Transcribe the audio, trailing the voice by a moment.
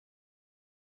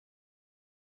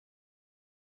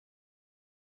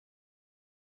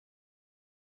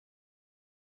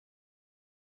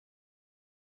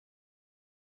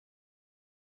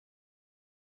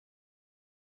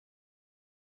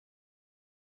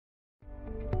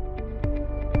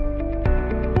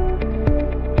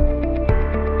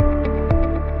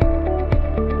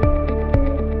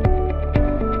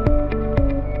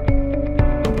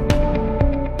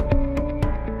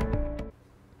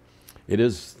It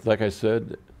is, like I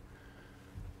said,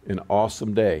 an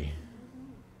awesome day.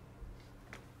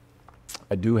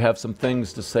 I do have some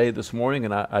things to say this morning,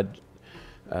 and I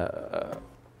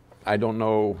don't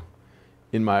know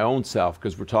in my own self,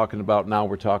 because we're talking about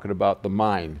the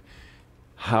mind,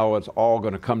 how it's all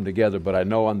going to come together. But I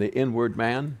know on the inward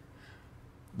man,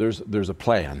 there's a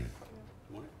plan.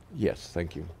 Yes,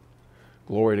 thank you.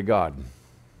 Glory to God.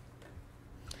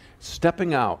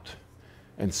 Stepping out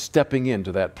and stepping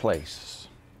into that place.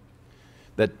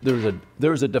 That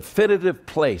there's a definitive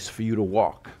place for you to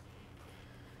walk.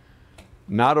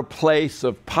 Not a place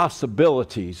of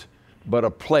possibilities, but a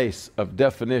place of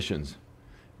definitions.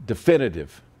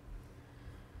 Definitive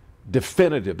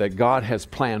that God has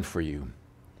planned for you.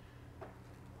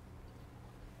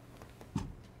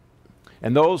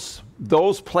 And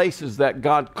those places that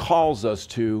God calls us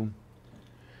to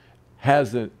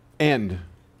has an end.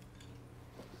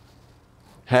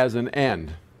 Has an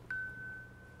end.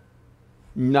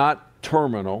 Not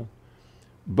terminal,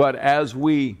 but as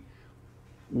we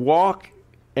walk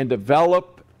and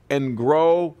develop and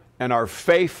grow and are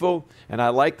faithful, and I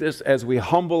like this, as we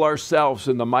humble ourselves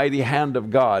in the mighty hand of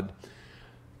God,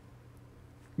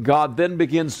 God then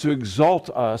begins to exalt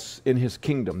us in His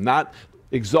kingdom. Not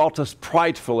exalt us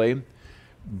pridefully,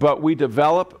 but we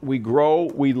develop, we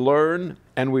grow, we learn,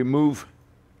 and we move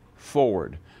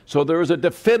forward. So there is a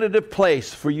definitive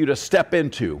place for you to step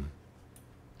into.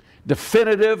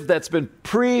 Definitive, that's been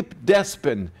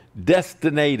predestinated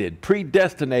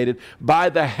by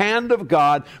the hand of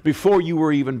God before you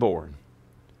were even born.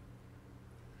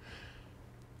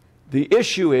 The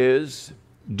issue is,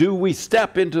 do we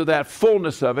step into that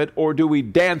fullness of it, or do we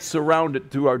dance around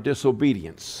it through our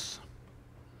disobedience?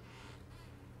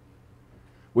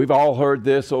 We've all heard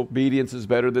this, obedience is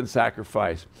better than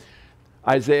sacrifice.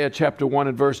 Isaiah chapter 1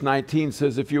 and verse 19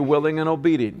 says, if you're willing and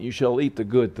obedient, you shall eat the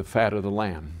good, the fat of the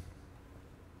land.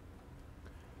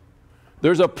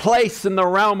 There's a place in the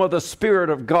realm of the Spirit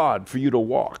of God for you to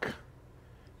walk.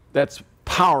 That's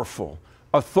powerful,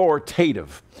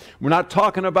 authoritative. We're not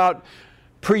talking about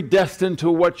predestined to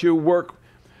what your work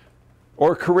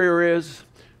or career is.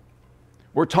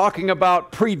 We're talking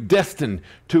about predestined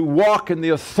to walk in the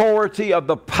authority of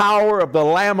the power of the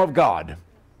Lamb of God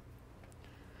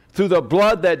through the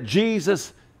blood that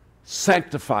Jesus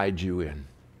sanctified you in.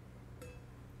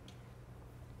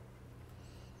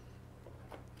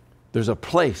 There's a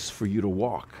place for you to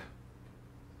walk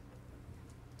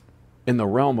in the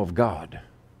realm of God,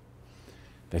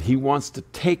 that He wants to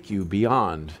take you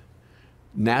beyond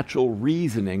natural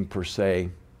reasoning per se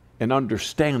and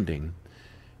understanding,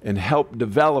 and help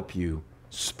develop you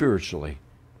spiritually.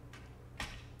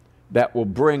 That will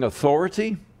bring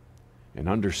authority and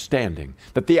understanding.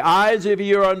 That the eyes of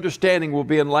your understanding will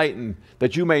be enlightened,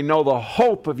 that you may know the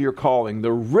hope of your calling,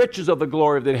 the riches of the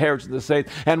glory of the inheritance of the saints,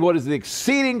 and what is the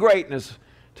exceeding greatness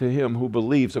to him who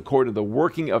believes, according to the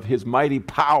working of His mighty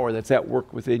power that's at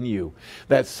work within you.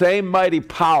 That same mighty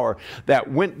power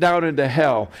that went down into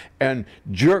hell and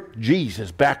jerked Jesus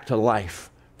back to life,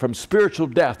 from spiritual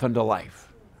death unto life.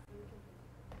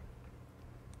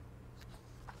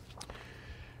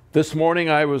 This morning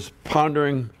I was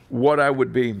pondering what I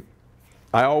would be.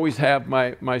 I always have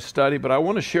my study, but I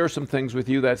want to share some things with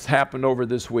you that's happened over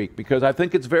this week, because I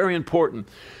think it's very important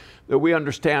that we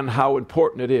understand how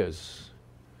important it is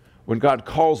when God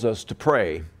calls us to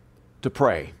pray, to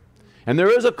pray. And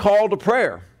there is a call to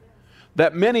prayer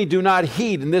that many do not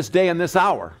heed in this day and this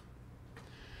hour.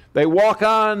 They walk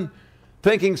on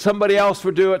thinking somebody else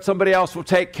will do it, somebody else will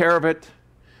take care of it,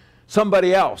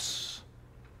 somebody else.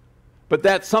 But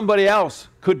that somebody else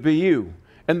could be you.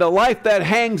 And the life that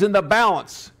hangs in the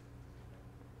balance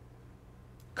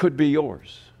could be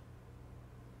yours.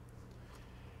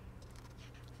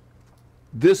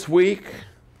 This week,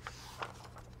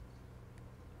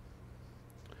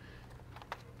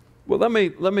 well,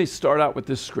 let me start out with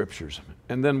this scriptures,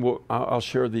 and then I'll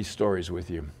share these stories with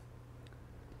you.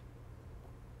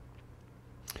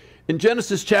 In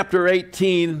Genesis chapter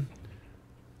 18,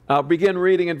 I'll begin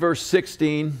reading in verse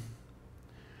 16.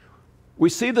 We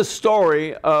see the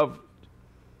story of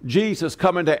Jesus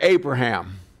coming to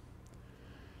Abraham.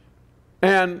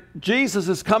 And Jesus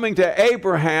is coming to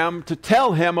Abraham to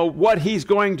tell him of what He's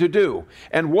going to do.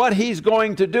 And what He's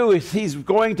going to do is He's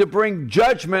going to bring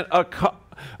judgment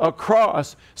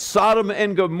across Sodom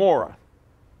and Gomorrah.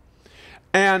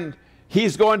 And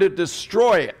He's going to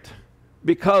destroy it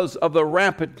because of the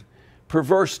rampant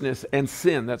perverseness and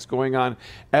sin that's going on,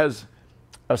 as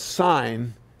a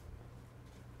sign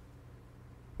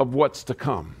of what's to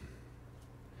come.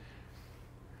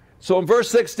 So in verse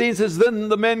 16 it says, then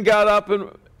the men got up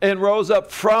and rose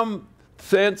up from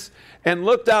thence and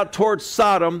looked out towards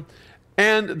Sodom,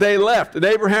 and they left. And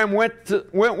Abraham went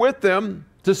with them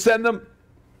to send them,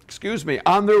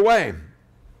 on their way.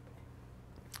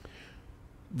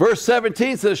 Verse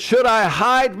 17 says, should I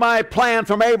hide my plan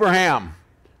from Abraham?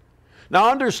 Now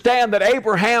understand that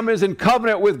Abraham is in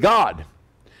covenant with God.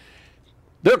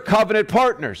 They're covenant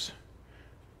partners.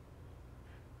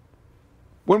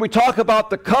 When we talk about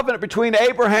the covenant between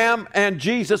Abraham and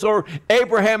Jesus, or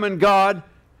Abraham and God,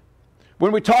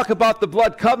 when we talk about the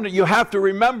blood covenant, you have to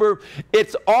remember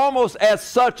it's almost as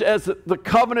such as the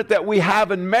covenant that we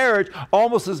have in marriage,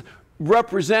 almost as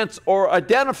represents or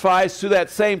identifies to that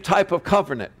same type of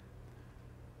covenant.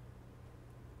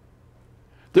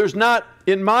 There's not,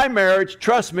 in my marriage,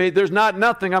 trust me, there's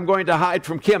nothing I'm going to hide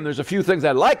from Kim. There's a few things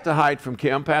I'd like to hide from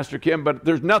Kim, Pastor Kim, but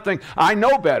there's nothing, I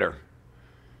know better.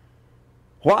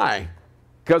 Why?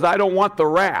 Because I don't want the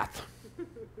wrath.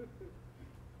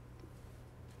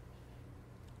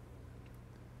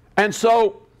 And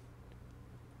so,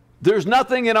 there's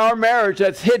nothing in our marriage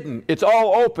that's hidden. It's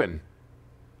all open.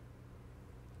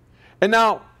 And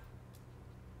now,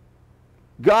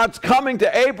 God's coming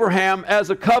to Abraham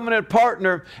as a covenant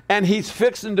partner, and he's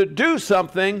fixing to do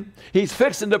something. He's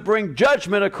fixing to bring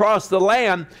judgment across the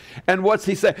land. And what's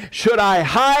he say? Should I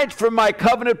hide from my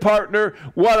covenant partner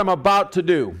what I'm about to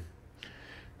do?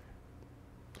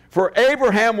 For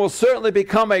Abraham will certainly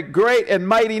become a great and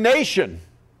mighty nation.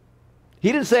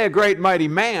 He didn't say a great and mighty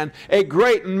man, a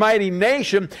great and mighty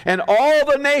nation, and all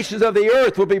the nations of the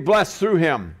earth will be blessed through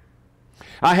him.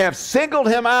 I have singled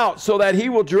him out so that he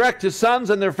will direct his sons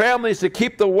and their families to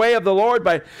keep the way of the Lord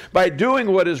by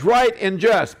doing what is right and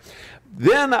just.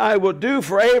 Then I will do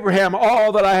for Abraham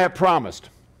all that I have promised.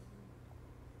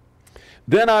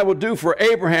 Then I will do for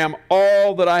Abraham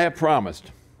all that I have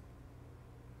promised.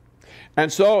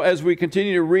 And so as we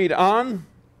continue to read on,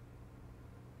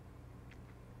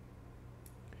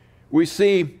 we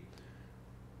see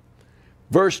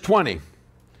verse 20.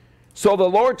 So the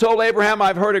Lord told Abraham,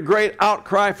 I've heard a great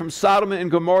outcry from Sodom and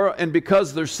Gomorrah, and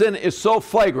because their sin is so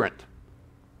flagrant.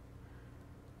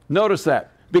 Notice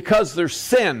that. Because their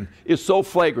sin is so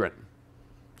flagrant.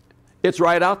 It's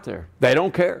right out there. They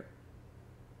don't care.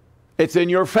 It's in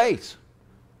your face.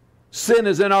 Sin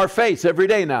is in our face every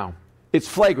day now. It's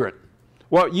flagrant.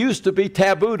 What used to be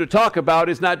taboo to talk about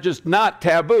is not just not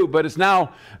taboo, but it's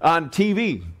now on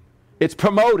TV. It's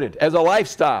promoted as a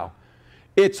lifestyle.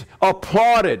 It's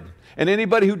applauded. And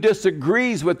anybody who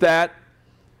disagrees with that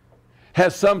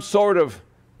has some sort of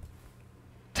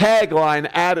tagline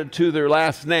added to their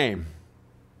last name.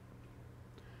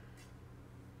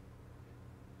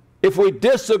 If we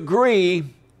disagree,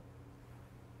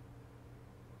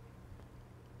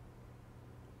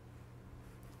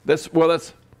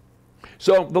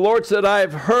 so the Lord said, I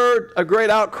have heard a great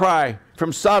outcry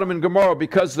from Sodom and Gomorrah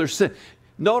because their sin.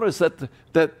 Notice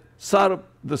that Sodom,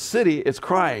 the city, is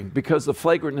crying because of the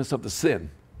flagrantness of the sin.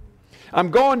 I'm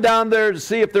going down there to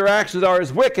see if their actions are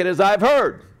as wicked as I've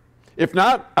heard. If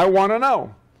not, I want to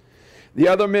know. The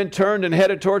other men turned and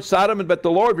headed towards Sodom, but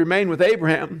the Lord remained with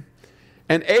Abraham.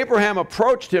 And Abraham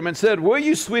approached him and said, will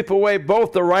you sweep away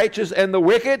both the righteous and the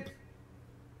wicked?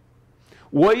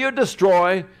 Will you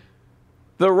destroy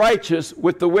the righteous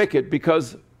with the wicked,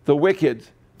 because the wicked,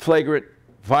 flagrant,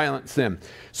 violent sin?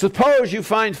 Suppose you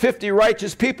find 50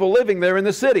 righteous people living there in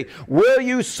the city. Will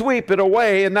you sweep it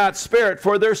away and not spare it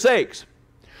for their sakes?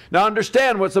 Now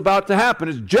understand what's about to happen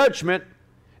is judgment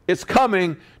is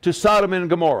coming to Sodom and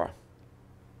Gomorrah.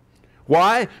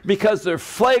 Why? Because they're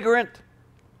flagrant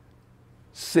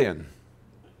sin.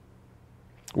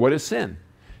 What is sin?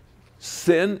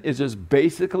 Sin is just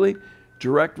basically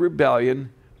direct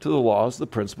rebellion to the laws, the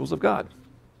principles of God.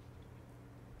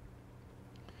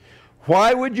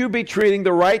 Why would you be treating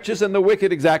the righteous and the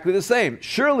wicked exactly the same?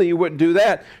 Surely you wouldn't do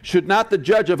that. Should not the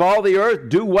judge of all the earth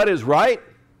do what is right?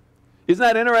 Isn't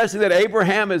that interesting that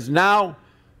Abraham is now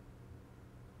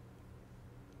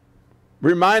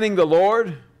reminding the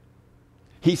Lord?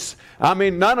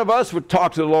 None of us would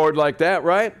talk to the Lord like that,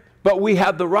 right? But we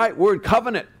have the right. We're in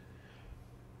covenant.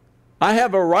 I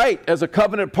have a right as a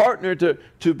covenant partner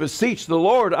to beseech the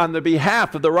Lord on the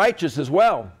behalf of the righteous as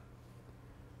well.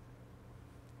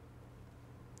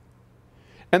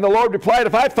 And the Lord replied,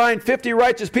 if I find 50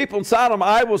 righteous people in Sodom,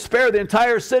 I will spare the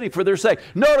entire city for their sake.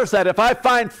 Notice that if I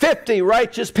find 50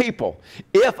 righteous people,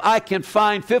 if I can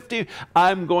find 50,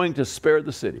 I'm going to spare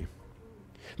the city.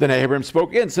 Then Abraham spoke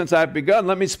again, since I've begun,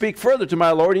 let me speak further to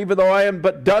my Lord, even though I am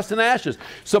but dust and ashes.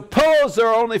 Suppose there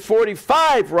are only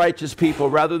 45 righteous people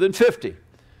rather than 50.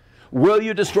 Will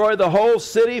you destroy the whole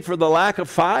city for the lack of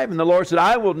 5? And the Lord said,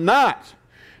 I will not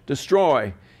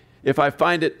destroy if I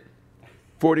find it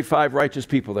 45 righteous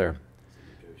people there.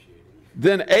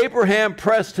 Then Abraham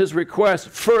pressed his request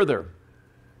further.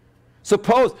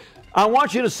 Suppose, I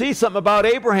want you to see something about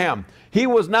Abraham. He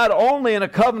was not only in a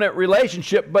covenant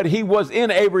relationship, but he was in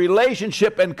a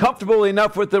relationship and comfortable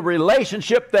enough with the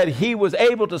relationship that he was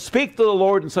able to speak to the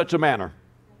Lord in such a manner.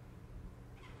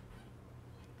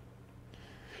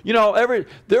 You know,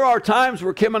 there are times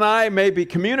where Kim and I may be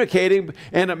communicating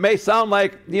and it may sound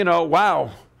like, you know,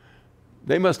 wow,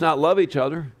 they must not love each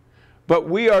other. But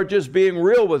we are just being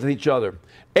real with each other.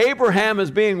 Abraham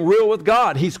is being real with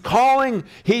God. He's calling,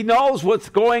 he knows what's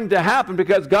going to happen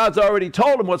because God's already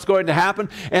told him what's going to happen.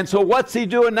 And so what's he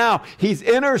doing now? He's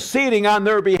interceding on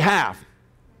their behalf.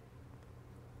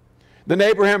 Then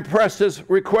Abraham pressed his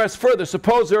request further.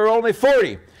 Suppose there are only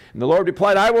 40. And the Lord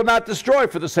replied, I will not destroy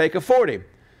for the sake of 40.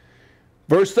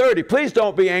 Verse 30, please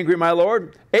don't be angry, my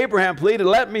Lord. Abraham pleaded,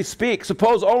 let me speak.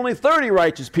 Suppose only 30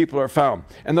 righteous people are found.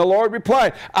 And the Lord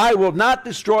replied, I will not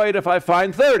destroy it if I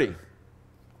find 30.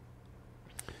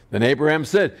 Then Abraham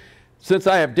said, since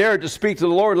I have dared to speak to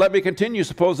the Lord, let me continue.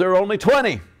 Suppose there are only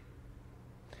 20.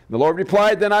 The Lord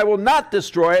replied, then I will not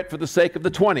destroy it for the sake of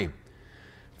the 20.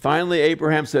 Finally,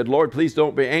 Abraham said, Lord, please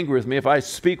don't be angry with me. If I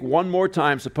speak one more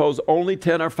time, suppose only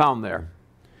 10 are found there.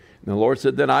 And the Lord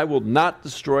said, then I will not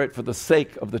destroy it for the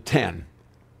sake of the 10.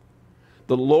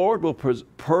 The Lord will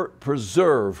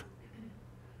preserve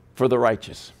for the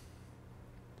righteous.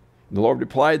 And the Lord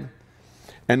replied,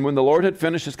 and when the Lord had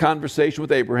finished his conversation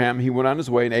with Abraham, he went on his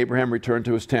way, and Abraham returned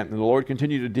to his tent. And the Lord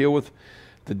continued to deal with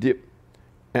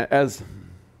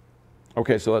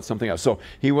okay, so that's something else. So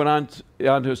he went on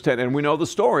to his tent, and we know the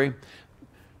story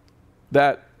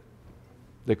that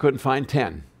they couldn't find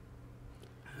 10.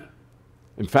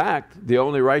 In fact, the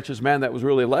only righteous man that was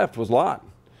really left was Lot.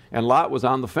 And Lot was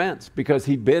on the fence because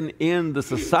he'd been in the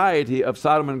society of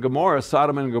Sodom and Gomorrah.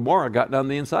 Sodom and Gomorrah got down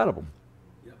the inside of him.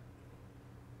 Yep.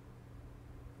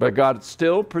 But God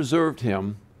still preserved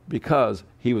him because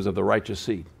he was of the righteous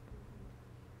seed.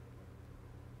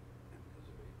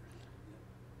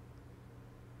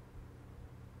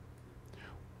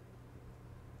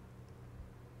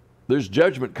 There's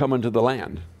judgment coming to the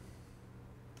land.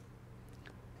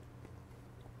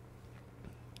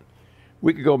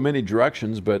 We could go many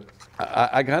directions, but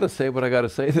I got to say what I got to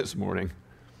say this morning.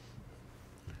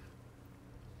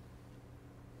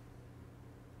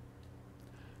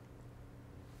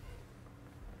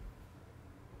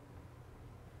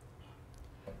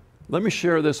 Let me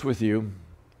share this with you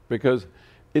because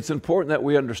it's important that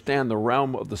we understand the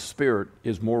realm of the Spirit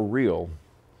is more real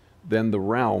than the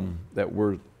realm that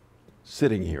we're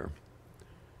sitting here.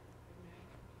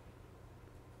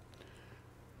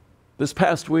 This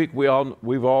past week, we've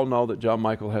all know that John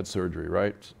Michael had surgery,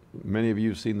 right? Many of you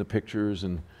have seen the pictures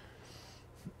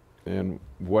and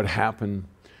what happened.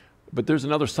 But there's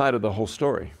another side of the whole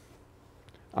story.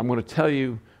 I'm going to tell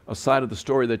you a side of the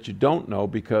story that you don't know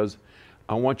because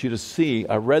I want you to see,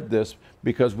 I read this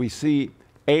because we see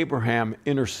Abraham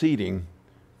interceding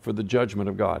for the judgment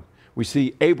of God. We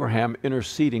see Abraham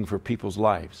interceding for people's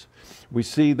lives. We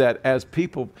see that as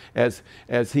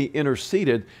he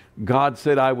interceded, God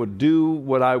said, I would do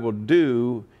what I will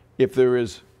do if there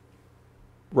is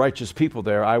righteous people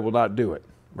there. I will not do it,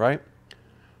 right?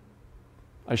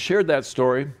 I shared that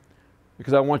story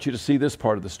because I want you to see this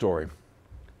part of the story.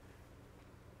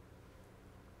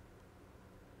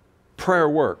 Prayer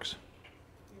works.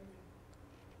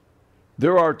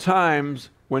 There are times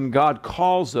when God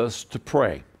calls us to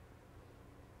pray.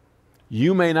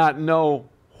 You may not know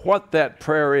what that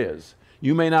prayer is.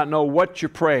 You may not know what you're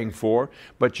praying for,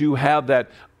 but you have that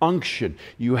unction.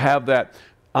 You have that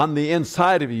on the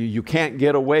inside of you. You can't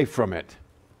get away from it.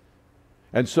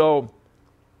 And so,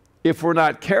 if we're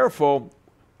not careful,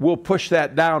 we'll push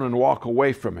that down and walk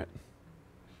away from it.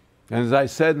 And as I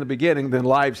said in the beginning, then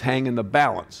lives hang in the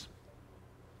balance.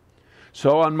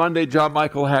 So on Monday, John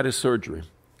Michael had his surgery.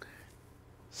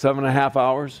 7.5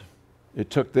 hours it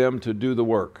took them to do the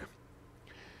work.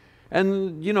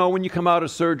 And, you know, when you come out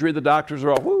of surgery, the doctors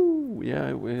are all, whoo, yeah,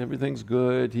 everything's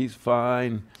good, he's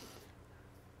fine.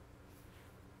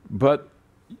 But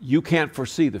you can't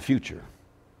foresee the future.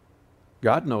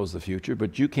 God knows the future,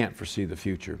 but you can't foresee the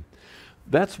future.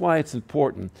 That's why it's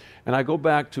important. And I go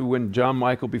back to when John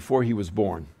Michael, before he was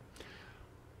born.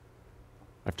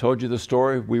 I've told you the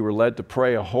story. We were led to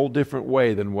pray a whole different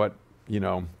way than what,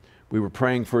 we were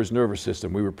praying for his nervous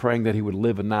system. We were praying that he would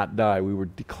live and not die. We were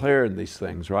declaring these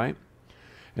things, right?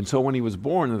 And so when he was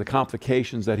born, and the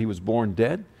complications that he was born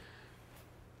dead,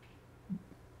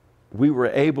 we were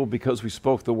able, because we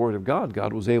spoke the word of God,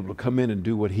 God was able to come in and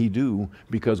do what he do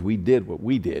because we did what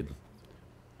we did.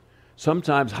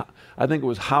 Sometimes, I think it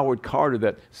was Howard Carter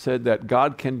that said that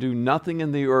God can do nothing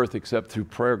in the earth except through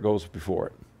prayer goes before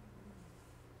it.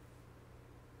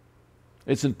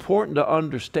 It's important to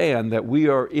understand that we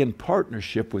are in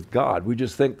partnership with God. We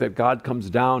just think that God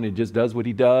comes down and just does what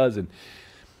he does, and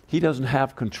he doesn't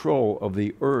have control of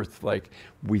the earth like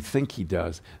we think he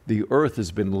does. The earth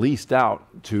has been leased out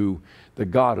to the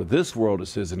god of this world, it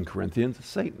says in Corinthians,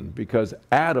 Satan, because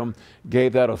Adam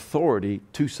gave that authority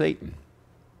to Satan.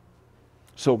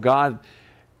 So God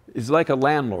is like a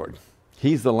landlord.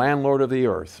 He's the landlord of the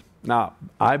earth. Now,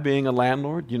 I being a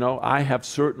landlord, you know, I have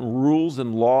certain rules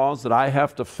and laws that I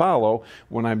have to follow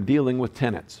when I'm dealing with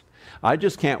tenants. I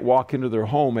just can't walk into their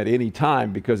home at any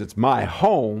time because it's my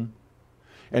home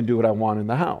and do what I want in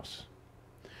the house.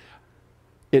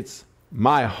 It's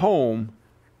my home,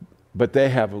 but they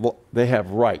have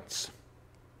rights.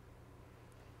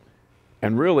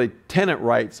 And really, tenant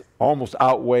rights almost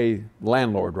outweigh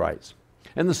landlord rights.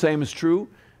 And the same is true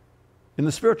in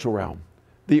the spiritual realm.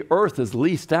 The earth is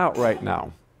leased out right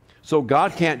now. So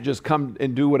God can't just come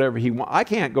and do whatever he wants. I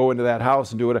can't go into that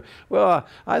house and do it. Well,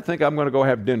 I think I'm going to go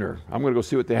have dinner. I'm going to go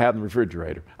see what they have in the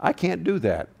refrigerator. I can't do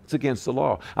that. It's against the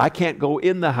law. I can't go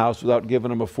in the house without giving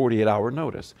them a 48-hour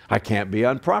notice. I can't be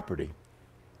on property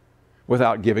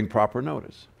without giving proper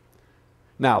notice.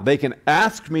 Now, they can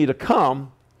ask me to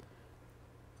come.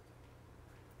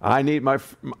 I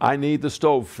need the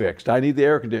stove fixed. I need the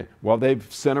air conditioner. Well, they've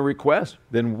sent a request.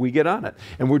 Then we get on it.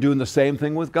 And we're doing the same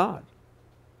thing with God.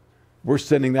 We're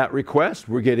sending that request.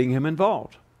 We're getting him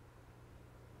involved.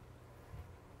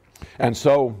 And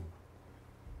so,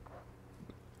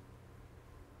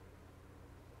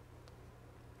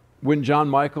 when John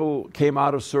Michael came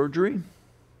out of surgery,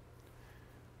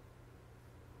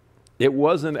 it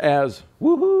wasn't as,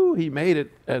 woohoo, he made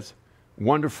it, as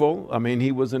wonderful. I mean,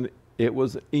 it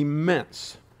was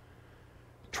immense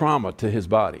trauma to his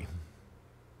body.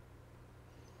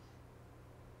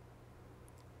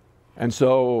 And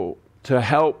so, to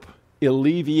help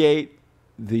alleviate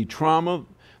the trauma,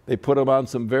 they put him on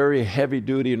some very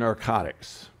heavy-duty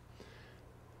narcotics,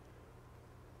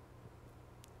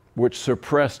 which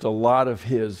suppressed a lot of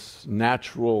his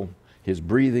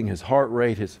breathing, his heart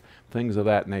rate, his things of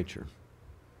that nature.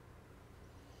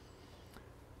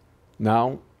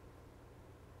 Now,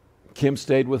 Kim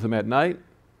stayed with him at night,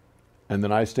 and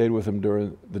then I stayed with him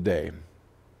during the day.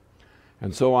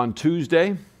 And so on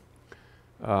Tuesday,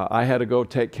 I had to go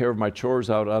take care of my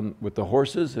chores out with the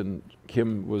horses, and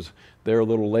Kim was there a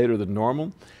little later than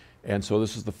normal. And so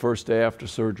this is the first day after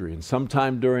surgery. And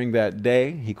sometime during that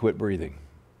day, he quit breathing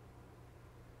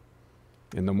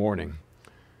in the morning.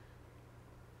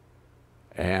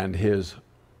 And his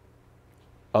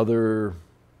other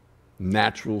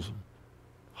natural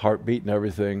heartbeat and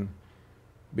everything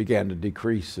began to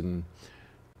decrease, and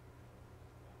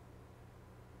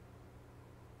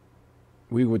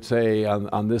we would say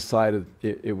on this side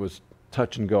it was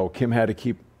touch and go. Kim had to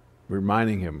keep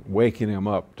reminding him, waking him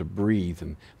up to breathe,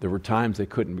 and there were times they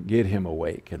couldn't get him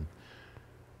awake,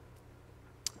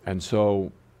 and so,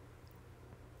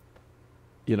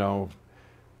 you know,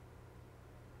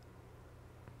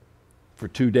 for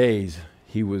 2 days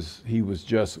he was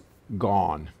just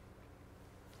gone.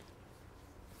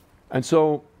 And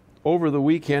so over the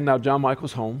weekend, now John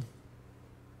Michael's home.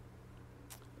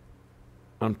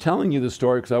 I'm telling you the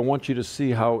story because I want you to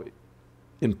see how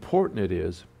important it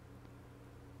is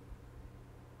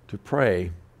to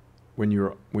pray when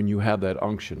you have that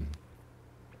unction.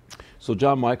 So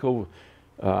John Michael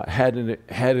had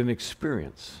an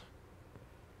experience.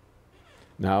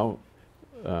 Now,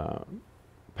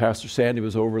 Pastor Sandy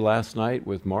was over last night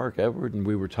with Mark Edward, and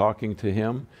we were talking to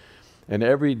him. And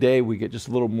every day we get just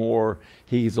a little more,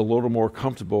 he's a little more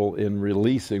comfortable in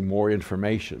releasing more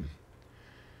information.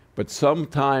 But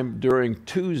sometime during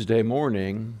Tuesday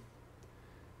morning,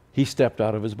 he stepped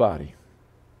out of his body.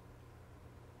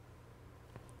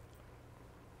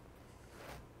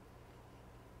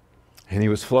 And he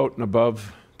was floating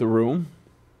above the room,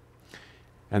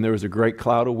 and there was a great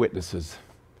cloud of witnesses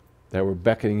that were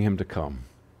beckoning him to come.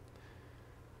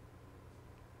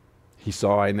 He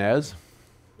saw Inez.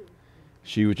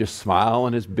 She was just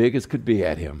smiling as big as could be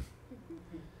at him.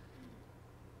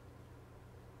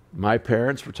 My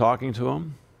parents were talking to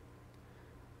him.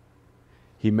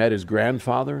 He met his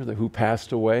grandfather who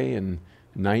passed away in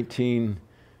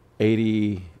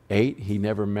 1988. He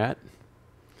never met.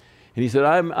 And he said,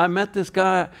 I met this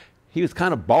guy. He was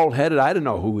kind of bald-headed. I didn't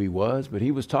know who he was, but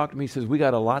he was talking to me. He says, we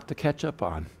got a lot to catch up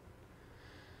on.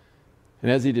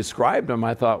 And as he described him,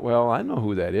 I thought, well, I know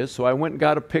who that is. So I went and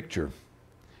got a picture.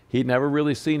 He'd never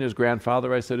really seen his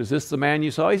grandfather. I said, is this the man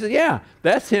you saw? He said, yeah,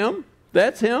 that's him.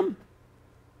 That's him.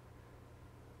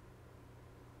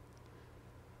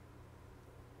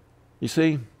 You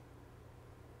see,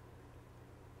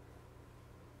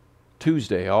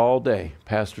 Tuesday all day,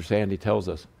 Pastor Sandy tells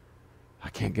us, I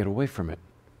can't get away from it.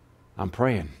 I'm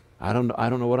praying. I don't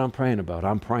know what I'm praying about.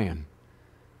 I'm praying.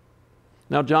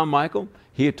 Now, John Michael,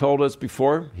 he had told us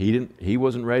before he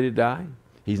wasn't ready to die.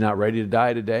 He's not ready to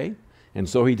die today, and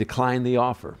so he declined the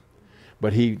offer.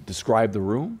 But he described the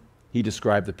room. He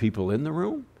described the people in the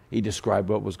room. He described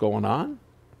what was going on.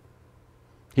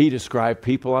 He described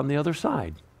people on the other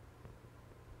side.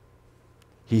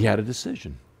 He had a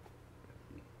decision.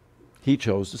 He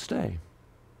chose to stay.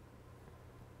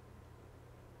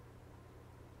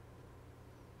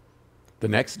 The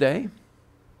next day,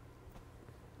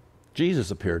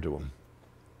 Jesus appeared to him.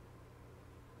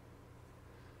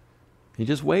 He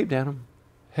just waved at him.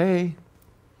 Hey,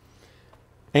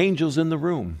 angels in the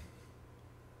room.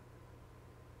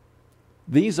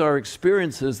 These are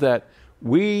experiences that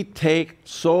we take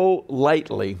so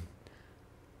lightly,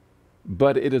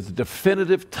 but it is a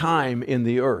definitive time in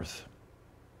the earth.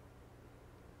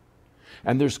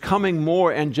 And there's coming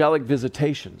more angelic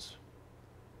visitations.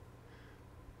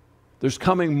 There's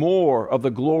coming more of the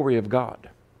glory of God.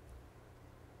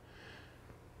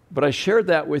 But I shared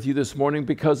that with you this morning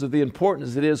because of the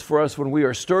importance it is for us when we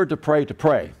are stirred to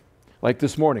pray. Like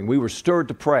this morning, we were stirred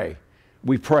to pray.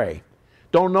 We pray.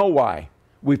 Don't know why.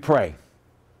 We pray.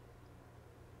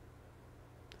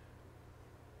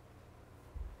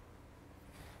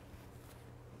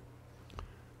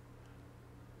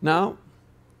 Now,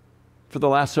 for the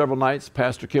last several nights,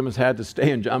 Pastor Kim has had to stay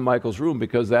in John Michael's room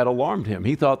because that alarmed him.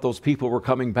 He thought those people were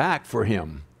coming back for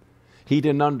him. He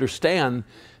didn't understand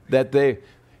that they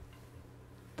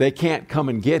can't come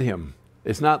and get him.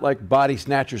 It's not like Body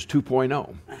Snatchers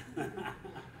 2.0.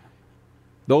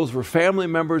 Those were family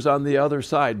members on the other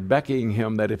side beckoning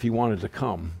him that if he wanted to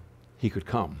come, he could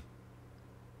come.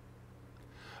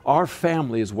 Our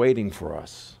family is waiting for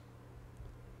us.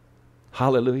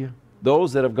 Hallelujah.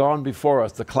 Those that have gone before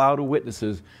us, the cloud of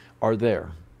witnesses, are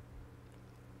there.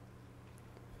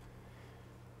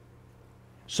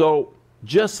 So,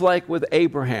 just like with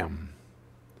Abraham,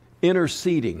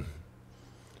 interceding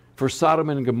for Sodom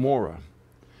and Gomorrah,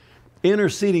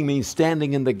 interceding means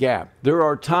standing in the gap. There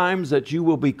are times that you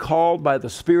will be called by the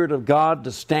Spirit of God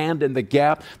to stand in the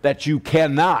gap that you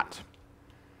cannot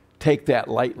take that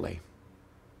lightly.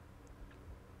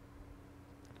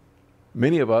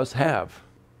 Many of us have,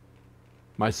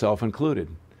 myself included,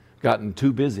 gotten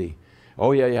too busy.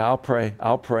 Oh yeah, I'll pray.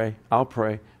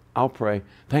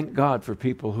 Thank God for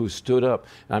people who stood up.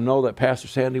 I know that Pastor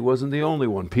Sandy wasn't the only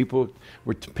one. People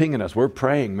were pinging us. We're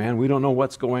praying, man. We don't know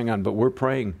what's going on, but we're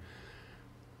praying.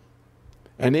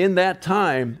 And in that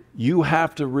time, you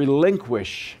have to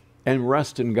relinquish and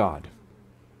rest in God.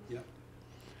 Yep.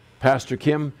 Pastor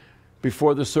Kim,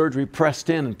 before the surgery, pressed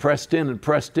in, and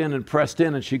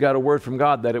she got a word from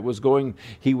God that it was going,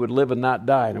 he would live and not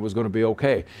die, and it was going to be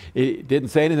okay. It didn't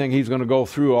say anything. He's going to go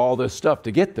through all this stuff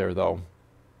to get there, though.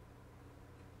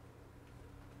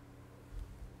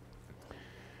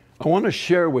 I want to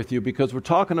share with you, because we're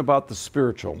talking about the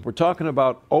spiritual. We're talking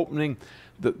about opening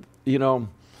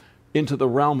into the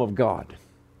realm of God,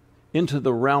 into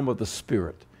the realm of the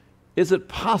Spirit. Is it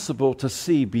possible to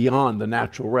see beyond the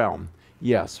natural realm?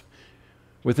 Yes.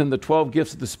 Within the 12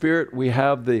 gifts of the Spirit, we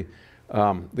have the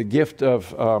gift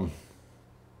of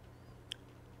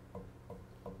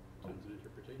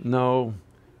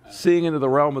seeing into the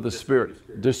realm of the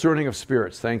Spirit, discerning of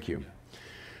spirits. Thank you.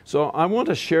 So I want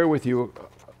to share with you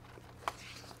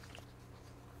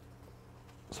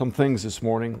some things this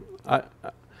morning.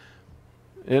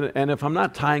 And if I'm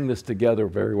not tying this together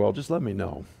very well, just let me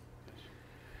know.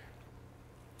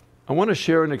 I want to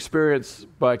share an experience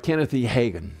by Kenneth E.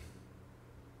 Hagin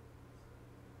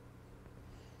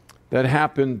that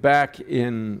happened back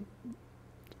in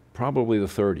probably the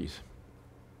 30s.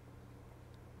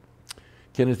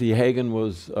 Kenneth E. Hagin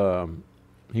was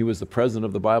the president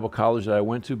of the Bible college that I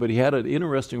went to, but he had an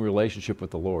interesting relationship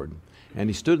with the Lord. And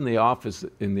he stood in the office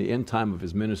in the end time of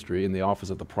his ministry, in the office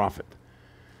of the prophet.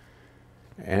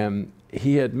 And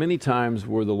he had many times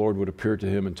where the Lord would appear to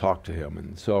him and talk to him.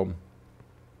 And so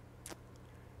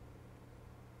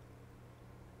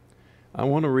I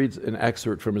want to read an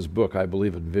excerpt from his book, I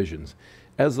Believe in Visions.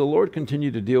 As the Lord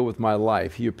continued to deal with my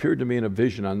life, he appeared to me in a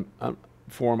vision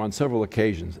form on several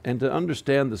occasions. And to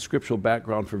understand the scriptural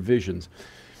background for visions,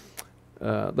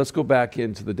 let's go back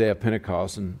into the day of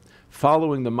Pentecost. And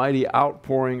following the mighty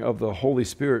outpouring of the Holy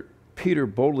Spirit, Peter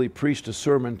boldly preached a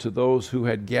sermon to those who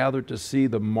had gathered to see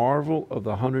the marvel of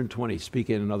the 120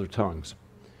 speaking in other tongues.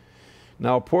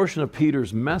 Now, a portion of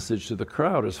Peter's message to the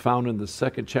crowd is found in the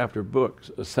second chapter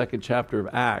of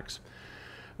Acts,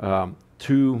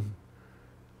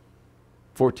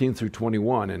 2:14 through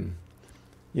 21. And,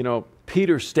 you know,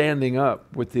 Peter, standing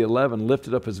up with the 11,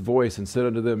 lifted up his voice and said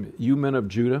unto them, You men of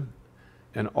Judah,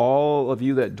 and all of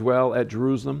you that dwell at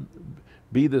Jerusalem,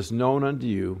 be this known unto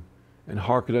you, and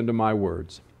hearken unto my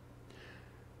words.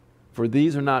 For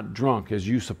these are not drunk, as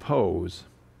you suppose,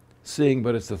 seeing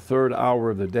but it's the third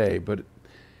hour of the day, but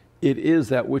it is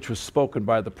that which was spoken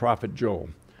by the prophet Joel.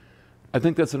 I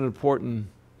think that's an important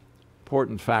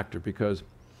factor, because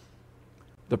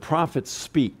the prophets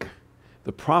speak.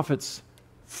 The prophets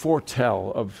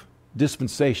foretell of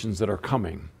dispensations that are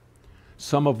coming,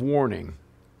 some of warning,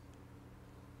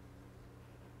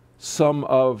 some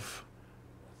of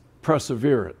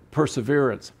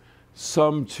perseverance,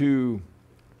 some to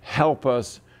help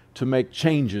us to make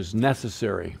changes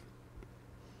necessary.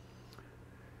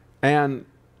 And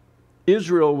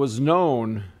Israel was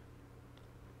known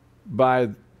by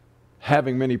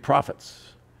having many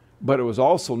prophets, but it was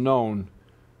also known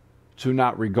to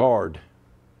not regard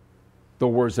the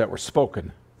words that were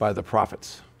spoken by the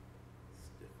prophets.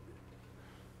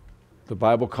 The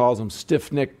Bible calls them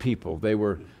stiff-necked people.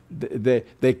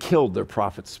 They killed their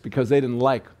prophets because they didn't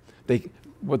like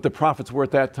what the prophets were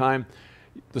at that time.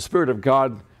 The Spirit of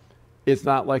God, it's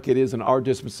not like it is in our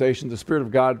dispensation. The Spirit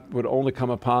of God would only come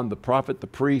upon the prophet, the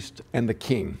priest, and the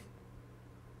king.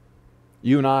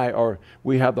 You and I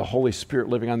we have the Holy Spirit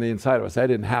living on the inside of us. That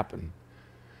didn't happen.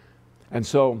 And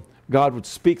so God would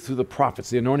speak through the prophets.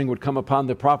 The anointing would come upon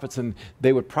the prophets, and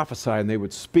they would prophesy and they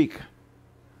would speak.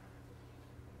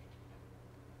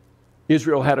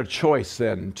 Israel had a choice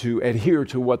then to adhere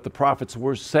to what the prophets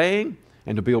were saying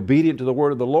and to be obedient to the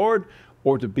word of the Lord,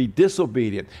 or to be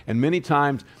disobedient. And many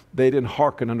times they didn't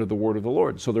hearken unto the word of the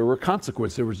Lord. So there were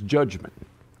consequences. There was judgment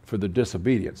for the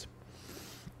disobedience.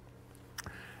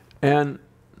 And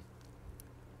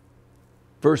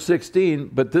verse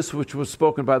 16, but this which was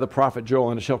spoken by the prophet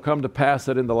Joel, and it shall come to pass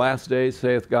that in the last days,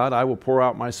 saith God, I will pour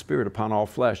out my spirit upon all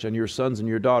flesh, and your sons and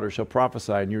your daughters shall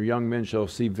prophesy, and your young men shall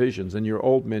see visions, and your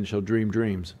old men shall dream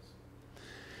dreams.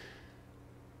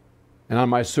 And on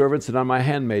my servants and on my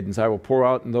handmaidens I will pour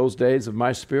out in those days of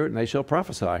my spirit, and they shall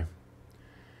prophesy.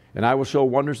 And I will show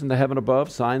wonders in the heaven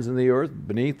above, signs in the earth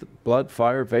beneath, blood,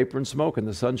 fire, vapor, and smoke. And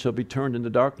the sun shall be turned into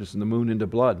darkness, and the moon into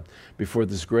blood, before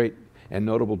this great and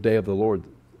notable day of the Lord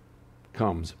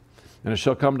comes. And it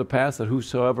shall come to pass that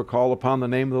whosoever call upon the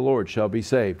name of the Lord shall be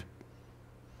saved.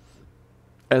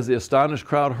 As the astonished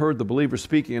crowd heard the believers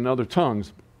speaking in other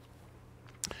tongues,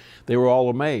 they were all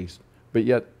amazed, but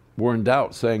yet were in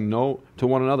doubt, saying no to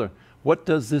one another, what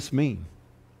does this mean?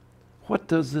 What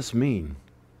does this mean?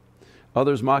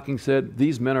 Others mocking said,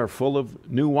 these men are full of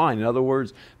new wine. In other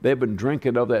words, they've been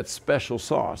drinking of that special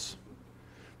sauce.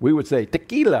 We would say,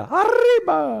 tequila,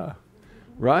 arriba,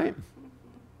 right?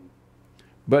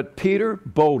 But Peter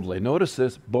boldly, notice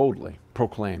this, boldly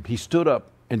proclaimed. He stood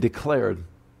up and declared,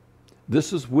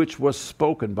 this is which was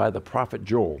spoken by the prophet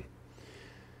Joel.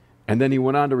 And then he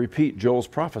went on to repeat Joel's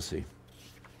prophecy.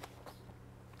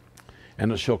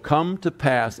 And it shall come to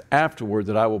pass afterward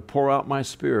that I will pour out my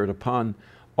spirit upon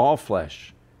all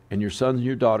flesh, and your sons and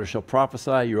your daughters shall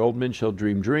prophesy, your old men shall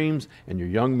dream dreams, and your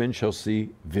young men shall see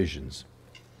visions.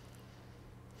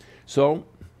 So,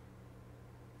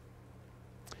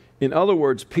 in other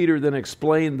words, Peter then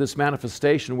explained this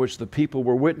manifestation which the people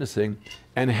were witnessing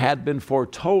and had been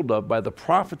foretold of by the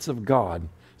prophets of God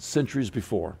centuries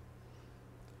before.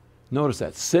 Notice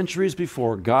that. Centuries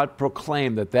before, God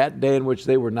proclaimed that that day in which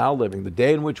they were now living, the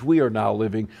day in which we are now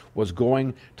living, was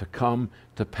going to come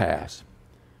to pass.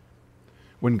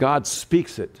 When God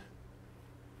speaks it,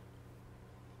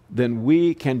 then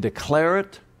we can declare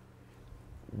it,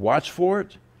 watch for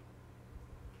it,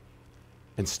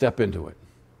 and step into it.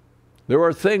 There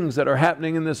are things that are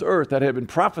happening in this earth that have been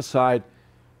prophesied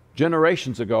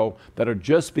generations ago that are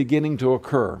just beginning to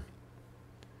occur.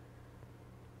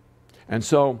 And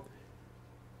so,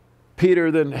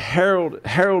 Peter then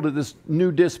heralded this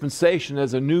new dispensation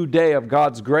as a new day of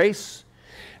God's grace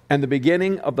and the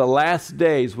beginning of the last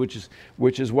days,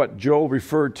 which is what Joel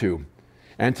referred to.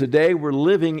 And today we're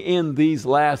living in these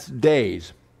last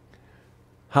days.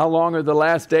 How long are the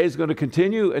last days going to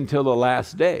continue? Until the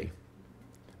last day.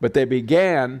 But they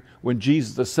began when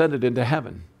Jesus ascended into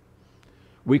heaven.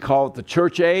 We call it the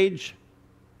church age.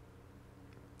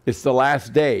 It's the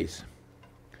last days.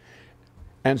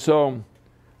 And so,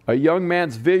 a young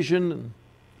man's vision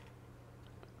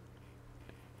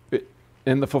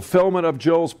in the fulfillment of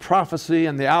Joel's prophecy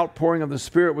and the outpouring of the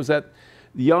Spirit was that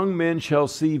young men shall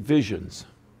see visions.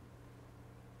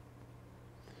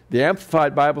 The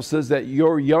Amplified Bible says that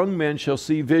your young men shall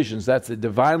see visions. That's the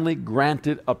divinely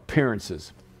granted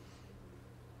appearances.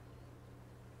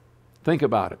 Think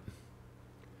about it.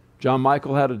 John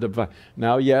Michael had a divine...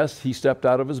 Now, yes, he stepped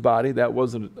out of his body. That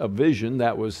wasn't a vision.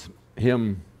 That was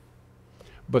him.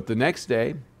 But the next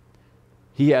day,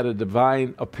 he had a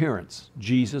divine appearance.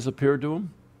 Jesus appeared to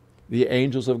him. The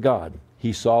angels of God.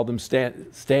 He saw them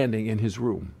standing in his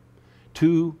room.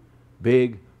 Two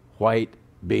big white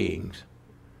beings.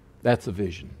 That's a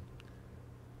vision.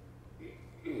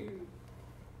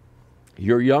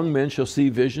 Your young men shall see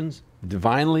visions,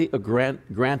 divinely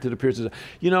granted appearances.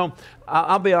 You know,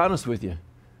 I'll be honest with you.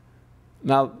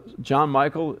 Now, John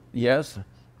Michael, yes,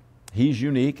 he's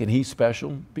unique and he's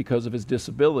special because of his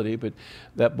disability, but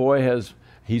that boy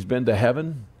he's been to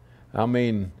heaven, I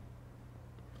mean,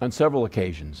 on several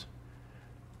occasions.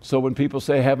 So when people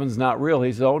say heaven's not real,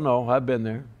 he says, oh no, I've been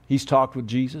there. He's talked with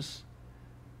Jesus.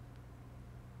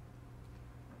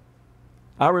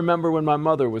 I remember when my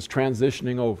mother was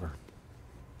transitioning over.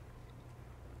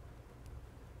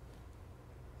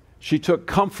 She took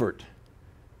comfort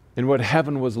in what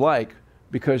heaven was like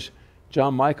because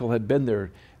John Michael had been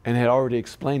there and had already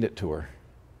explained it to her.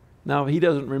 Now, he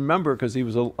doesn't remember because he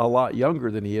was a lot younger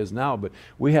than he is now, but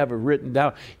we have it written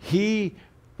down. He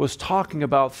was talking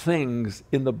about things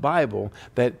in the Bible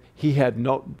that he had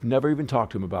never even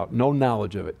talked to him about, no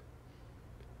knowledge of it.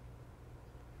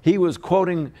 He was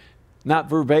quoting not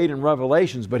verbatim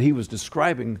Revelations, but he was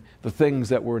describing the things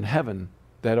that were in heaven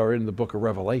that are in the book of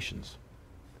Revelations.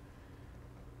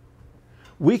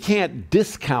 We can't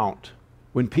discount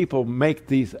when people make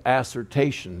these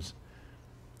assertions,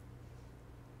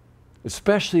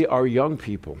 especially our young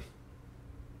people.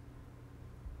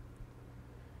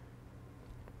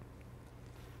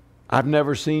 I've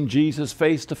never seen Jesus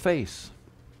face to face.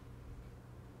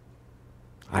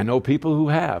 I know people who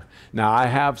have. Now, I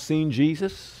have seen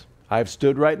Jesus. I've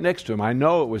stood right next to him. I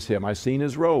know it was him. I've seen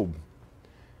his robe.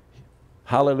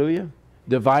 Hallelujah.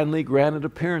 Divinely granted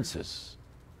appearances.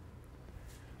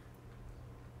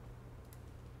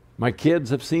 My kids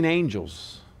have seen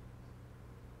angels.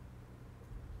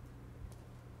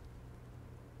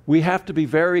 We have to be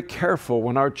very careful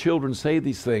when our children say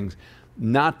these things,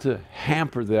 not to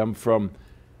hamper them from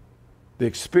the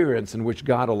experience in which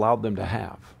God allowed them to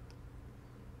have.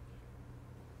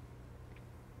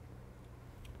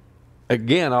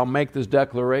 Again, I'll make this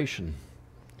declaration.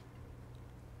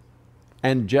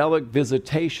 Angelic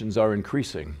visitations are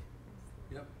increasing.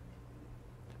 Yep.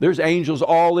 There's angels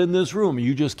all in this room.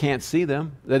 You just can't see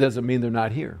them. That doesn't mean they're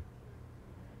not here.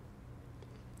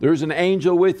 There's an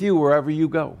angel with you wherever you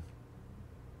go.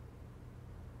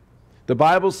 The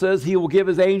Bible says he will give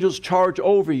his angels charge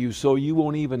over you so you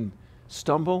won't even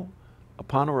stumble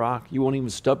upon a rock. You won't even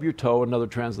stub your toe, another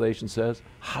translation says.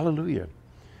 Hallelujah.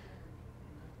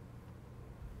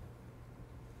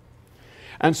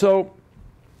 And so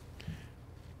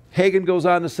Hagin goes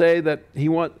on to say that he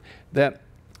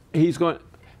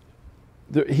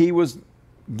was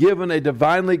given a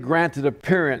divinely granted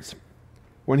appearance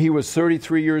when he was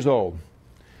 33 years old.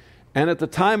 And at the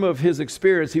time of his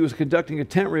experience, he was conducting a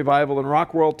tent revival in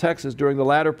Rockwall, Texas during the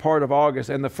latter part of August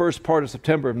and the first part of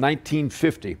September of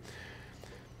 1950.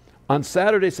 On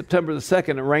Saturday, September the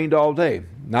 2nd, it rained all day.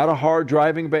 Not a hard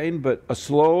driving rain, but a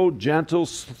slow, gentle,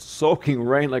 soaking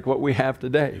rain like what we have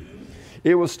today.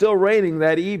 It was still raining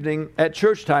that evening at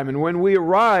church time, and when we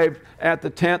arrived at the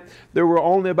tent, there were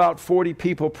only about 40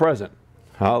 people present.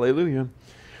 Hallelujah.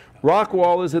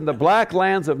 Rockwall is in the black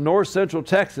lands of north central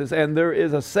Texas, and there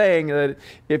is a saying that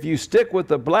if you stick with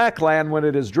the black land when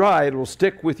it is dry, it will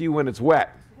stick with you when it's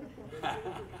wet.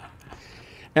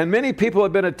 And many people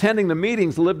had been attending the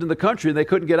meetings, lived in the country, and they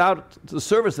couldn't get out to the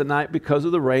service at night because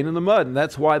of the rain and the mud. And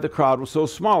that's why the crowd was so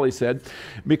small, he said,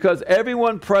 because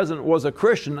everyone present was a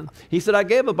Christian. He said, I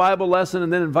gave a Bible lesson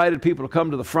and then invited people to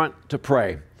come to the front to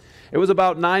pray. It was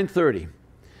about 9:30.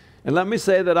 And let me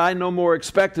say that I no more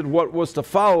expected what was to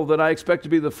follow than I expect to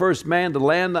be the first man to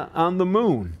land on the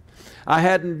moon. I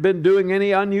hadn't been doing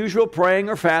any unusual praying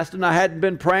or fasting. I hadn't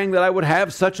been praying that I would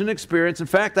have such an experience. In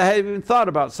fact, I hadn't even thought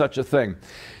about such a thing.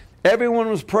 Everyone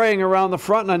was praying around the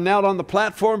front, and I knelt on the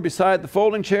platform beside the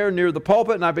folding chair near the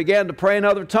pulpit, and I began to pray in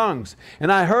other tongues.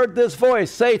 And I heard this voice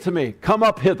say to me, "Come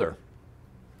up hither."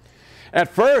 At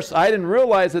first, I didn't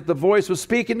realize that the voice was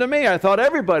speaking to me. I thought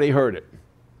everybody heard it.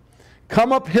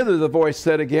 "Come up hither," the voice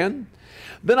said again.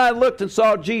 Then I looked and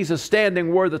saw Jesus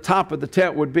standing where the top of the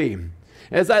tent would be.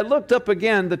 As I looked up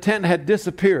again, the tent had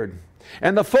disappeared,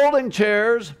 and the folding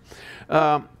chairs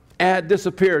had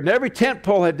disappeared, and every tent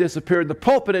pole had disappeared, the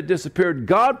pulpit had disappeared.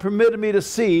 God permitted me to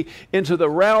see into the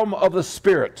realm of the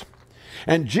Spirit.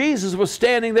 And Jesus was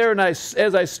standing there, and as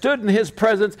I stood in his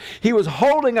presence, he was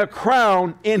holding a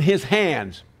crown in his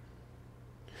hands.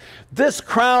 This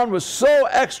crown was so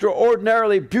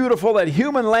extraordinarily beautiful that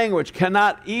human language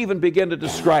cannot even begin to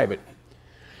describe it.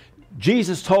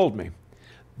 Jesus told me,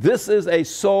 this is a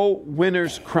soul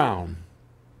winner's crown.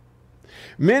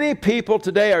 Many people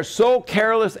today are so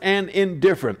careless and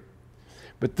indifferent.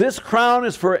 But this crown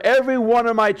is for every one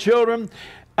of my children.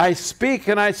 I speak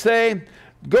and I say,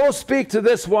 go speak to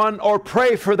this one or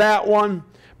pray for that one,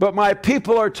 but my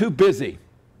people are too busy.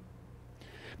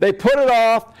 They put it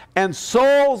off, and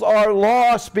souls are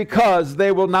lost because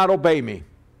they will not obey me.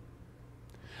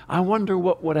 I wonder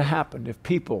what would have happened if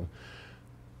people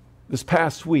this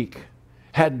past week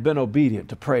hadn't been obedient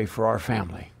to pray for our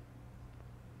family.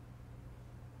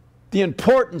 The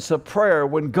importance of prayer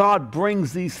when God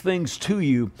brings these things to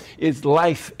you is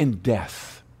life and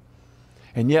death.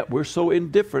 And yet we're so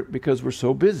indifferent because we're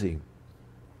so busy.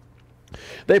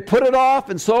 They put it off,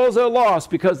 and souls are lost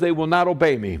because they will not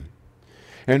obey me.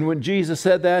 And when Jesus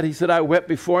said that, he said, I wept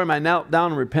before him. I knelt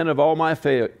down and repented of all my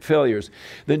failures.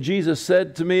 Then Jesus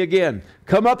said to me again,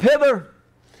 come up hither.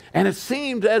 And it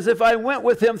seemed as if I went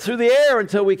with him through the air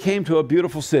until we came to a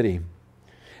beautiful city.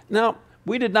 Now,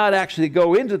 we did not actually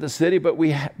go into the city, but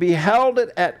we beheld it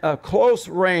at a close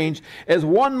range, as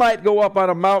one might go up on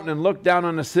a mountain and look down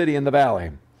on a city in the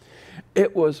valley.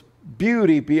 It was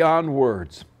beauty beyond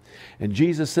words. And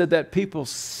Jesus said that people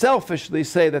selfishly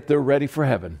say that they're ready for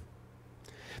heaven.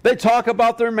 They talk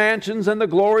about their mansions and the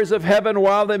glories of heaven,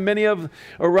 while many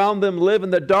around them live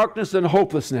in the darkness and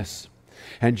hopelessness.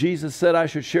 And Jesus said I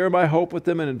should share my hope with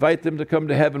them and invite them to come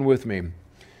to heaven with me.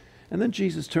 And then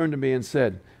Jesus turned to me and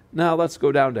said, now let's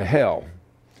go down to hell.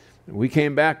 We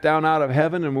came back down out of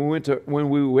heaven, and when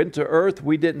we went to earth,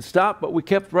 we didn't stop, but we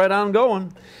kept right on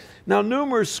going. Now,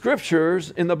 numerous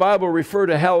scriptures in the Bible refer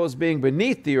to hell as being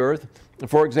beneath the earth.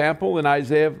 For example, in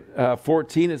Isaiah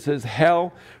 14, it says,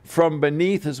 hell from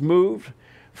beneath is moved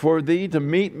for thee to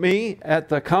meet me at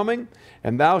the coming,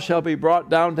 and thou shalt be brought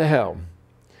down to hell.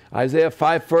 Isaiah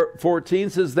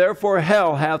 5:14 says, therefore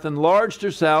hell hath enlarged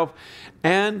herself,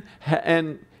 and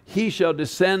he shall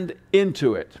descend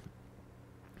into it.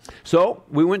 So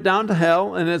we went down to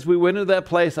hell, and as we went into that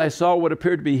place, I saw what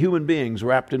appeared to be human beings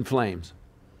wrapped in flames.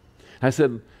 I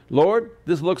said, Lord,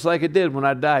 this looks like it did when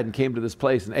I died and came to this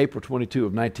place in April 22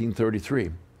 of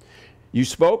 1933. You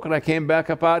spoke, and I came back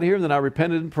up out of here, and then I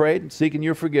repented and prayed, seeking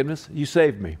your forgiveness. You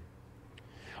saved me.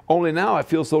 Only now I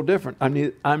feel so different.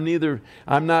 I'm neither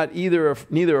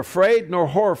afraid nor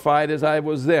horrified as I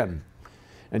was then.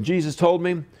 And Jesus told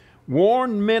me,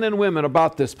 warn men and women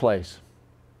about this place.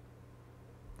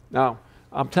 Now,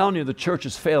 I'm telling you, the church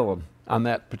is failing on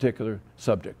that particular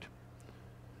subject.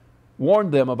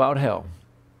 Warn them about hell.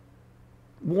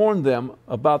 Warn them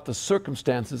about the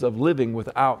circumstances of living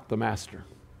without the Master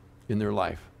in their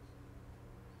life.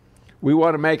 We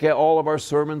want to make all of our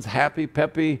sermons happy,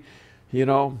 peppy,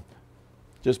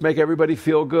 just make everybody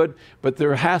feel good, but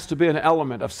there has to be an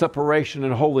element of separation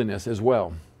and holiness as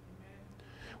well.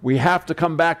 We have to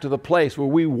come back to the place where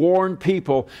we warn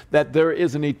people that there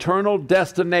is an eternal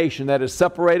destination that is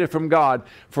separated from God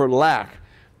for lack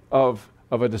of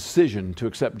a decision to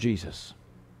accept Jesus.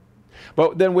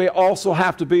 But then we also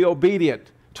have to be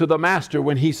obedient to the Master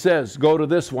when he says, go to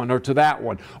this one or to that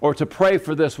one, or to pray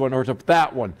for this one or to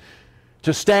that one,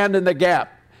 to stand in the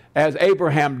gap as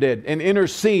Abraham did and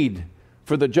intercede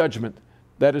for the judgment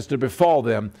that is to befall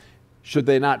them should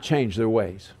they not change their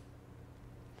ways.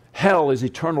 Hell is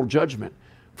eternal judgment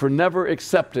for never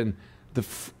accepting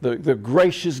the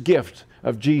gracious gift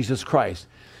of Jesus Christ.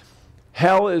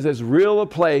 Hell is as real a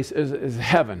place as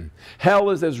heaven. Hell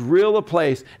is as real a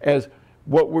place as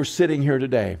what we're sitting here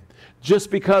today.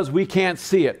 Just because we can't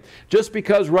see it, just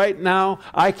because right now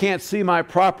I can't see my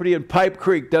property in Pipe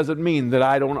Creek doesn't mean that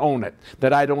I don't own it,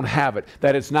 that I don't have it,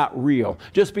 that it's not real.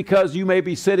 Just because you may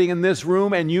be sitting in this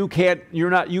room and you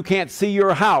can't see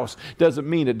your house doesn't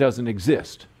mean it doesn't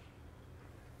exist.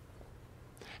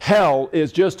 Hell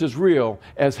is just as real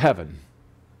as heaven.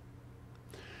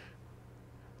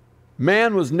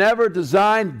 Man was never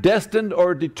designed, destined,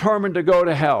 or determined to go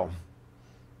to hell.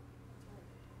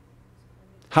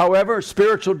 However,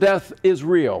 spiritual death is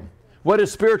real. What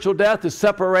is spiritual death? Is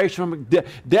separation from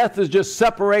death is just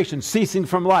separation, ceasing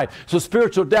from life. So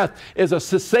spiritual death is a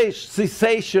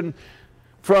cessation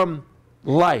from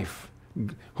life.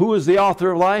 Who is the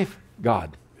author of life?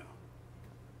 God.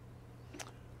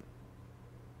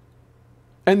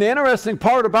 And the interesting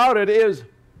part about it is,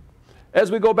 as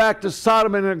we go back to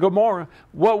Sodom and Gomorrah,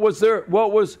 what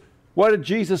did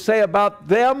Jesus say about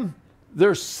them?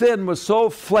 Their sin was so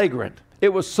flagrant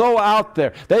It was so out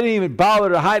there. They didn't even bother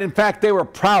to hide. In fact, they were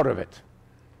proud of it.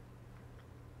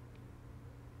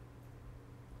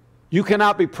 You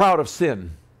cannot be proud of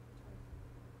sin.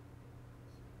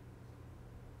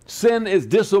 Sin is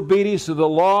disobedience to the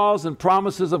laws and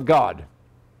promises of God.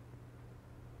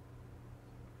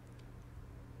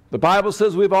 The Bible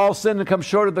says we've all sinned and come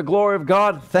short of the glory of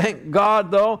God. Thank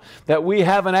God, though, that we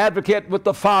have an advocate with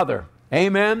the Father.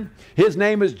 Amen? His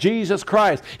name is Jesus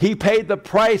Christ. He paid the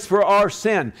price for our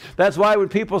sin. That's why when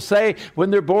people say,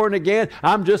 when they're born again,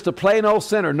 I'm just a plain old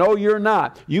sinner. No, you're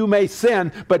not. You may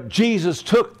sin, but Jesus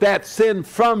took that sin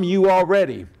from you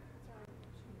already.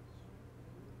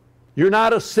 You're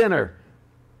not a sinner.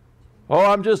 Oh,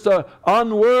 I'm just an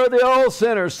unworthy old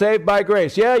sinner saved by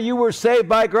grace. Yeah, you were saved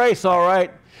by grace, all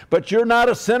right. But you're not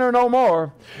a sinner no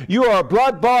more. You are a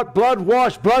blood-bought,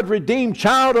 blood-washed, blood-redeemed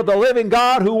child of the living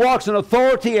God who walks in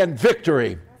authority and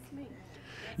victory.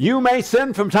 You may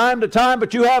sin from time to time,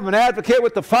 but you have an advocate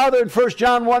with the Father in 1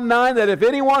 John 1:9 that if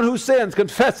anyone who sins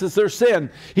confesses their sin,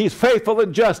 He's faithful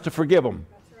and just to forgive them.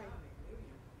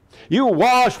 You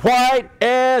wash white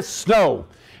as snow.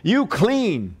 You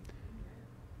clean.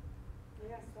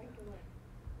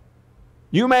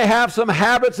 You may have some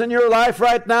habits in your life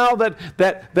right now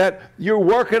that you're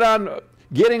working on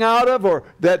getting out of, or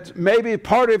that may be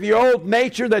part of your old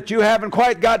nature that you haven't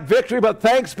quite got victory, but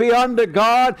thanks be unto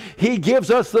God, He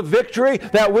gives us the victory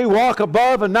that we walk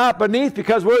above and not beneath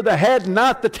because we're the head and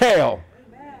not the tail.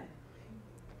 Amen.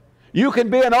 You can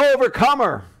be an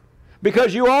overcomer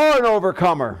because you are an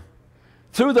overcomer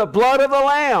through the blood of the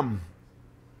Lamb.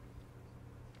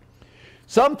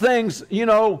 Some things,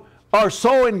 are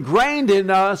so ingrained in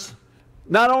us,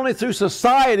 not only through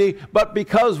society, but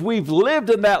because we've lived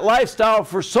in that lifestyle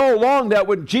for so long that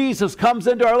when Jesus comes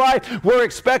into our life, we're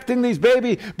expecting these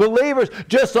baby believers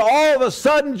just to all of a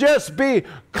sudden just be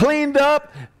cleaned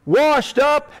up, washed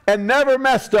up, and never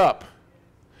messed up.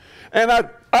 And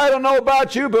I don't know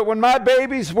about you, but when my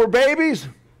babies were babies,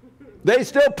 they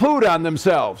still pooed on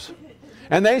themselves.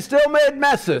 And they still made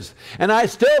messes. And I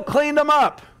still cleaned them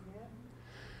up.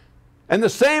 And the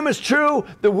same is true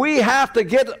that we have to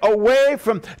get away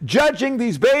from judging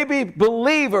these baby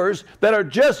believers that are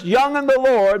just young in the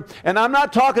Lord. And I'm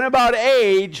not talking about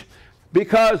age,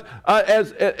 because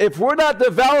if we're not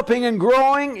developing and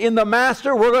growing in the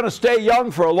Master, we're going to stay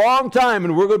young for a long time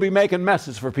and we're going to be making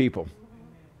messes for people.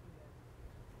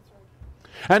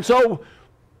 And so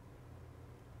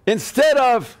instead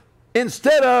of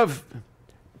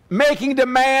making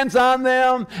demands on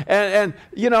them and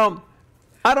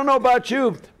I don't know about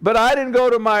you, but I didn't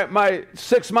go to my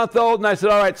 6-month-old and I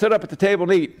said, all right, sit up at the table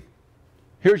and eat.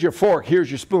 Here's your fork, here's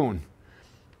your spoon.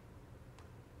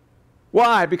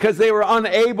 Why? Because they were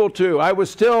unable to. I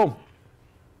was still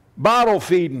bottle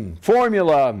feeding,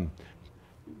 formula,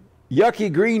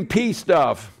 yucky green pea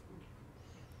stuff.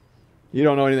 You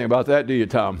don't know anything about that, do you,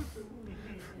 Tom?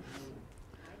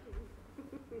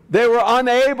 They were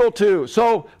unable to.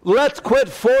 So let's quit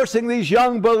forcing these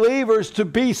young believers to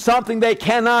be something they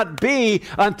cannot be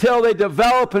until they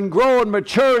develop and grow and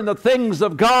mature in the things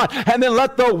of God. And then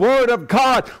let the Word of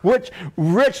God, which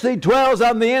richly dwells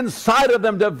on the inside of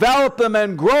them, develop them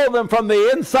and grow them from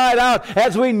the inside out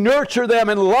as we nurture them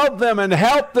and love them and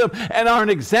help them and are an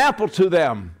example to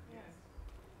them.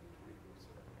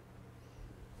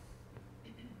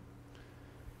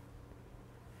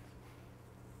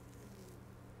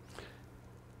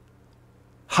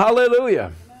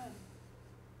 Hallelujah.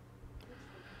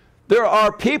 There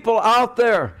are people out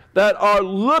there that are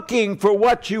looking for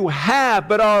what you have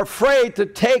but are afraid to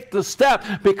take the step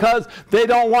because they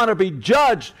don't want to be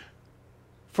judged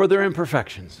for their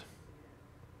imperfections.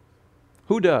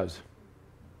 Who does?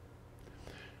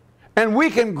 And we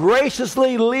can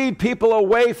graciously lead people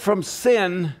away from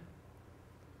sin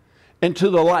into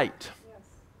the light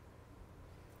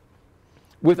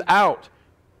without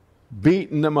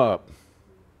beating them up,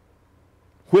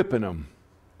 whipping them,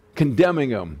 condemning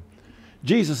them.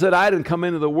 Jesus said, I didn't come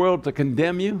into the world to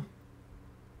condemn you.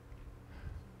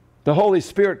 The Holy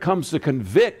Spirit comes to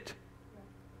convict,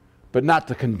 but not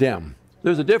to condemn.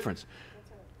 There's a difference.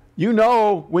 You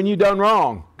know when you've done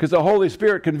wrong because the Holy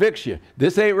Spirit convicts you.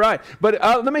 This ain't right. But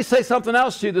let me say something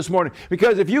else to you this morning.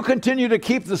 Because if you continue to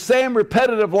keep the same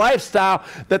repetitive lifestyle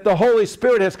that the Holy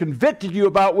Spirit has convicted you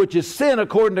about, which is sin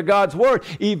according to God's Word,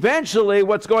 eventually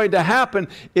what's going to happen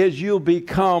is you'll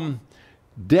become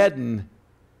deadened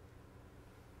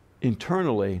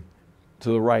internally to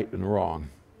the right and wrong.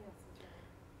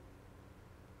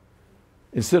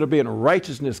 Instead of being a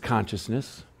righteousness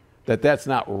consciousness, that's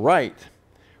not right,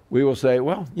 we will say,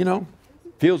 well,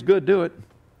 feels good, do it.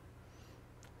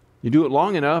 You do it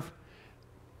long enough,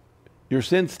 your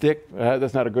sin stick,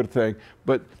 that's not a good thing,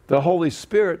 but the Holy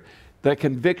Spirit, that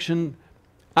conviction,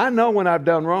 I know when I've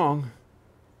done wrong,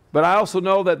 but I also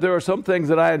know that there are some things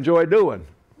that I enjoy doing.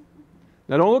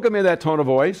 Now don't look at me in that tone of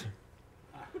voice.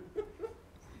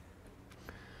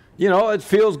 You know, it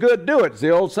feels good to do it. It's the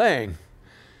old saying.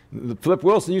 Flip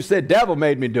Wilson, you said, devil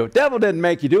made me do it. Devil didn't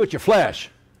make you do it, your flesh.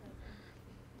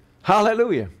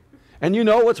 Hallelujah. And you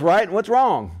know what's right and what's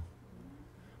wrong.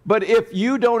 But if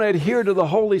you don't adhere to the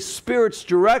Holy Spirit's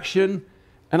direction,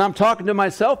 and I'm talking to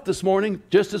myself this morning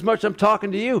just as much as I'm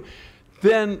talking to you,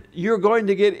 then you're going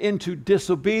to get into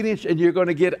disobedience and you're going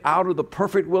to get out of the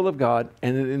perfect will of God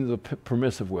and into the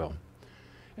permissive will.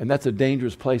 And that's a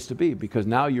dangerous place to be, because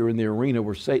now you're in the arena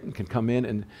where Satan can come in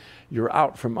and you're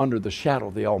out from under the shadow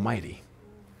of the Almighty.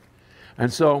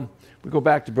 And so we go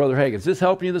back to Brother Hagin. Is this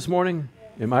helping you this morning?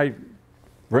 Am I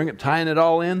tying it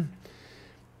all in?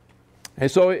 And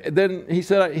so then he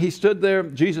said,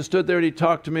 Jesus stood there and he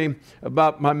talked to me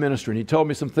about my ministry. And he told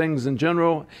me some things in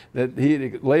general that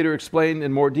he later explained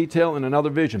in more detail in another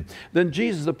vision. Then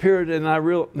Jesus appeared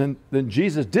and then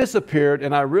Jesus disappeared,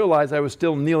 and I realized I was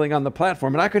still kneeling on the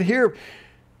platform. And I could hear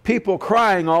people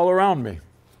crying all around me.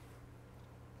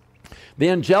 The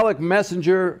angelic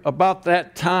messenger, about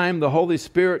that time the Holy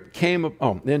Spirit came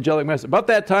upon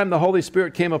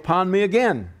me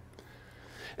again.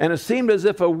 And it seemed as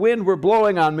if a wind were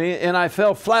blowing on me, and I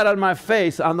fell flat on my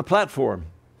face on the platform.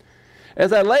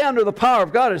 As I lay under the power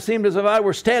of God, it seemed as if I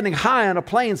were standing high on a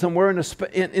plane somewhere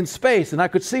in space, and I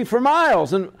could see for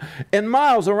miles and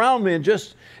miles around me, and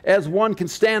just as one can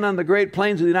stand on the great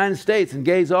plains of the United States and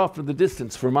gaze off into the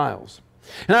distance for miles.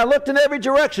 And I looked in every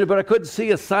direction, but I couldn't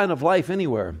see a sign of life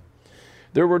anywhere.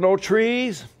 There were no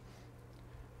trees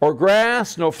or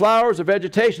grass, no flowers or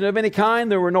vegetation of any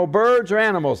kind. There were no birds or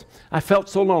animals. I felt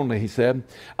so lonely, he said.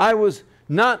 I was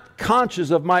not conscious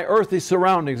of my earthly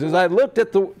surroundings. As I looked to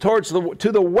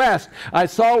the west, I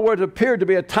saw what appeared to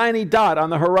be a tiny dot on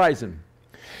the horizon.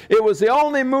 It was the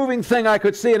only moving thing I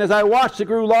could see, and as I watched, it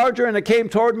grew larger, and it came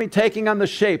toward me, taking on the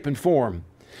shape and form.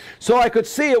 So I could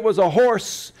see it was a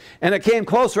horse, and it came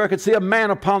closer. I could see a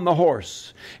man upon the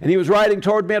horse, and he was riding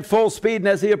toward me at full speed, and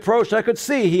as he approached, I could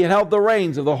see he had held the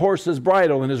reins of the horse's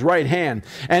bridle in his right hand,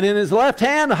 and in his left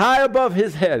hand, high above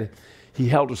his head, he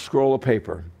held a scroll of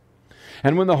paper.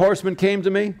 And when the horseman came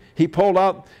to me, he pulled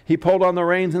on the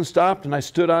reins and stopped, and I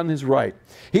stood on his right.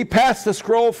 He passed the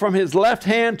scroll from his left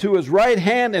hand to his right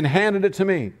hand and handed it to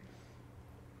me.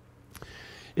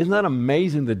 Isn't that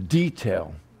amazing, the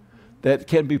detail that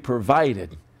can be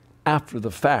provided after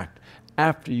the fact,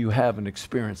 after you have an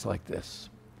experience like this?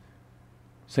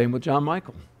 Same with John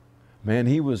Michael. Man,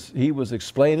 he was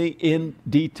explaining in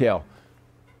detail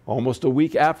almost a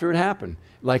week after it happened,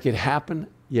 like it happened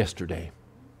yesterday.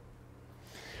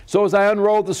 So as I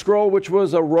unrolled the scroll, which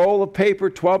was a roll of paper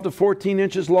 12 to 14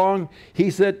 inches long, he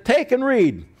said, "Take and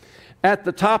read." At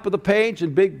the top of the page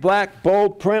in big black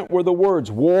bold print were the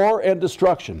words, "War and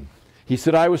Destruction." He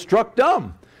said, I was struck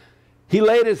dumb. He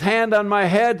laid his hand on my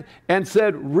head and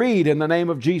said, "Read in the name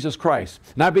of Jesus Christ."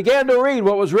 And I began to read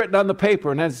what was written on the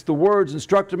paper, and as the words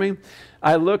instructed me,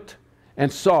 I looked and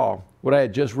saw what I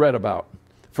had just read about.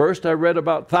 First, I read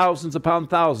about thousands upon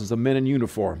thousands of men in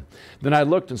uniform. Then I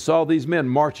looked and saw these men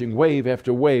marching, wave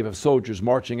after wave of soldiers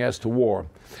marching as to war.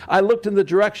 I looked in the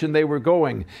direction they were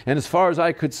going, and as far as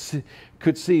I could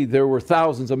see, there were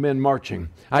thousands of men marching.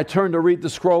 I turned to read the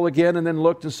scroll again and then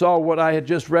looked and saw what I had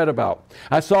just read about.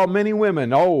 I saw many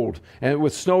women, old and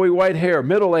with snowy white hair,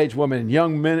 middle-aged women,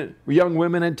 young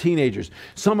women and teenagers.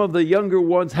 Some of the younger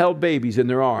ones held babies in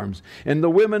their arms, and the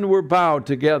women were bowed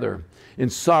together in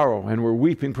sorrow and were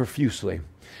weeping profusely.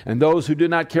 And those who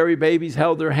did not carry babies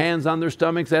held their hands on their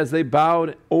stomachs as they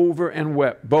bowed over and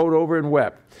wept.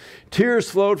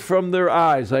 Tears flowed from their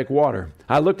eyes like water.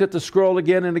 I looked at the scroll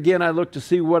again and again. I looked to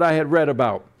see what I had read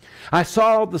about. I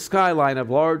saw the skyline of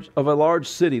a large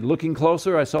city. Looking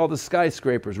closer, I saw the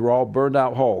skyscrapers were all burned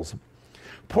out hulls.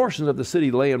 Portions of the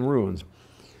city lay in ruins.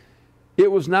 It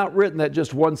was not written that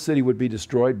just one city would be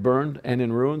destroyed, burned, and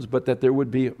in ruins, but that there would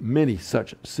be many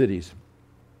such cities.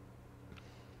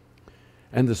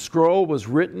 And the scroll was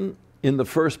written in the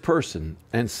first person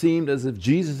and seemed as if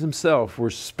Jesus himself were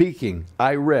speaking.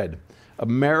 I read,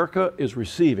 America is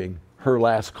receiving her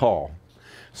last call.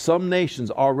 Some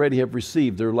nations already have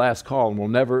received their last call and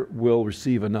will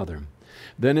receive another.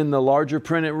 Then in the larger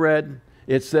print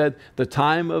it said, the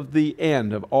time of the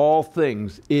end of all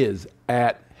things is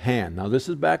at hand. Now this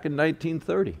is back in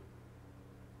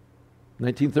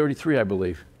 1933, I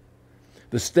believe.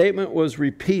 The statement was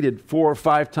repeated 4 or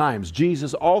 5 times.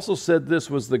 Jesus also said this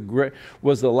was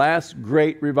the last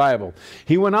great revival.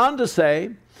 He went on to say,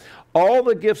 All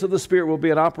the gifts of the Spirit will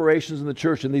be in operations in the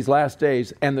church in these last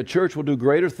days, and the church will do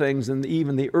greater things than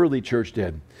even the early church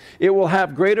did. It will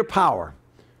have greater power,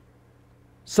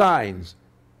 signs,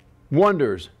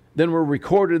 wonders than were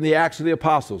recorded in the Acts of the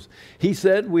Apostles. He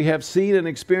said, we have seen and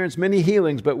experienced many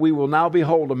healings, but we will now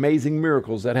behold amazing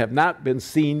miracles that have not been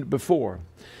seen before.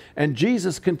 And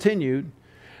Jesus continued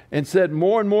and said,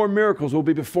 more and more miracles will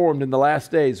be performed in the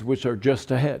last days, which are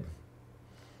just ahead.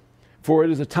 For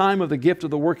it is a time of the gift of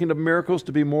the working of miracles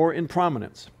to be more in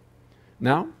prominence.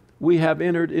 Now, we have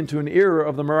entered into an era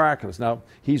of the miraculous. Now,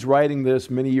 he's writing this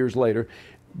many years later.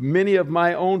 Many of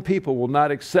my own people will not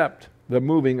accept the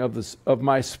moving of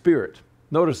my Spirit.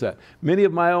 Notice that. Many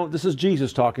of my own, this is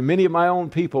Jesus talking, many of my own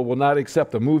people will not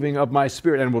accept the moving of my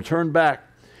Spirit and will turn back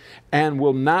and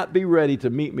will not be ready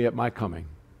to meet me at my coming.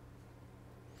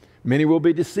 Many will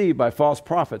be deceived by false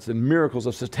prophets and miracles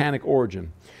of satanic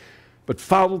origin. But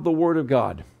follow the Word of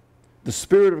God, the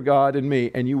Spirit of God in me,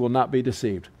 and you will not be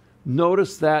deceived.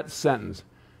 Notice that sentence.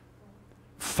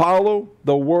 Follow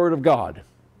the Word of God,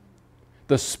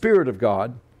 the Spirit of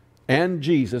God, and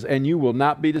Jesus, and you will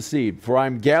not be deceived. For I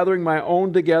am gathering my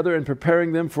own together and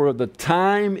preparing them, for the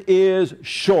time is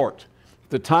short.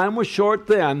 The time was short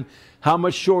then. How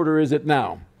much shorter is it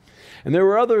now? And there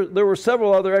were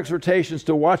several other exhortations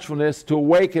to watchfulness, to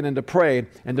awaken and to pray,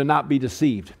 and to not be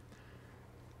deceived.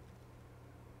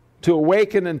 To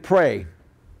awaken and pray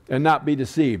and not be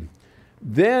deceived.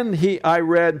 Then I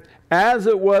read, as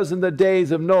it was in the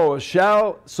days of Noah,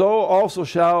 so also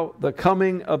shall the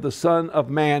coming of the Son of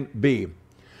Man be.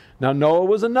 Now Noah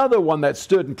was another one that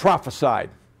stood and prophesied.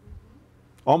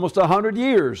 Almost 100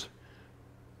 years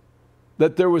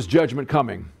that there was judgment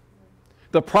coming.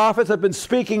 The prophets have been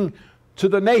speaking to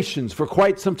the nations for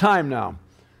quite some time now.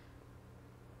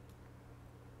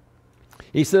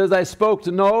 He says, I spoke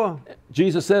to Noah.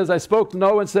 Jesus says, I spoke to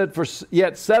Noah and said, for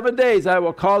yet 7 days I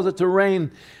will cause it to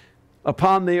rain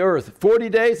upon the earth. 40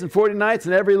 days and 40 nights,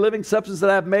 and every living substance that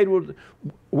I have made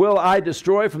will I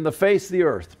destroy from the face of the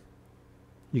earth.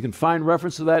 You can find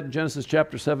reference to that in Genesis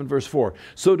chapter 7, verse 4.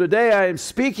 So today I am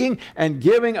speaking and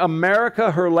giving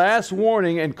America her last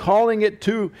warning and calling it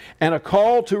a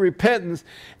call to repentance.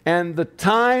 And the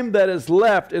time that is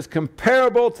left is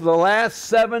comparable to the last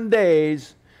 7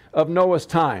 days of Noah's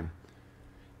time.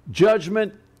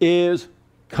 Judgment is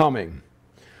coming.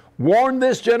 Warn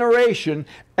this generation,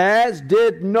 as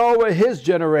did Noah his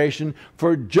generation,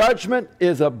 for judgment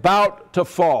is about to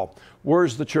fall.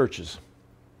 Where's the churches?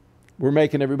 We're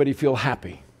making everybody feel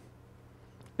happy.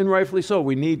 And rightfully so.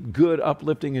 We need good,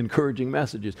 uplifting, encouraging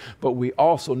messages. But we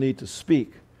also need to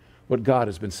speak what God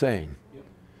has been saying. Yep.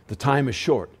 The time is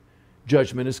short.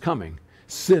 Judgment is coming.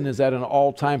 Sin is at an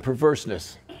all-time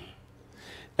perverseness.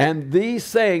 And these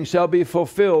sayings shall be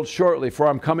fulfilled shortly, for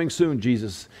I'm coming soon,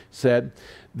 Jesus said.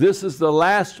 This is the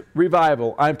last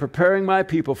revival. I'm preparing my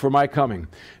people for my coming.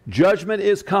 Judgment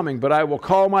is coming, but I will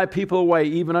call my people away,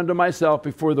 even unto myself,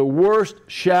 before the worst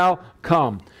shall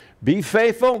come. Be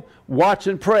faithful, watch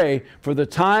and pray, for the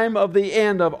time of the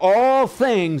end of all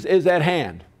things is at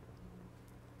hand.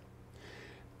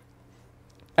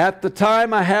 At the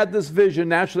time I had this vision,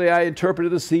 naturally I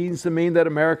interpreted the scenes to mean that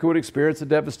America would experience the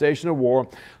devastation of war.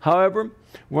 However,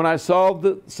 when I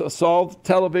saw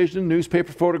television,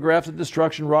 newspaper photographs of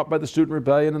destruction wrought by the student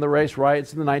rebellion and the race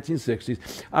riots in the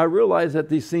 1960s, I realized that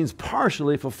these scenes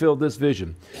partially fulfilled this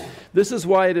vision. This is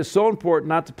why it is so important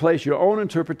not to place your own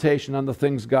interpretation on the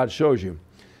things God shows you.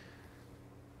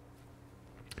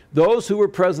 Those who were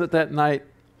present that night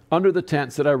under the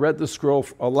tent said I read the scroll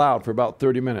aloud for about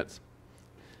 30 minutes.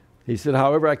 He said,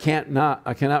 however, I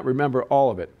cannot remember all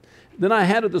of it. Then I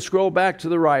handed the scroll back to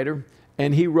the writer,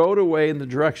 and he rode away in the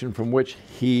direction from which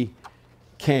he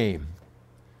came.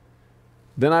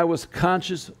 Then I was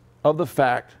conscious of the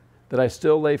fact that I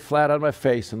still lay flat on my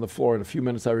face on the floor. In a few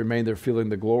minutes I remained there feeling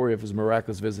the glory of his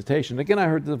miraculous visitation. Again I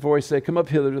heard the voice say, come up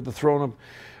hither to the throne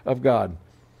of God.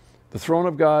 The throne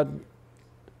of God.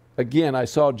 Again, I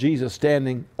saw Jesus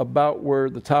standing about where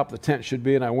the top of the tent should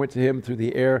be, and I went to him through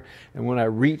the air, and when I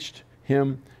reached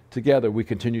him together, we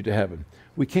continued to heaven.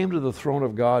 We came to the throne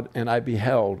of God, and I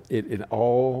beheld it in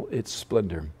all its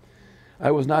splendor. I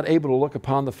was not able to look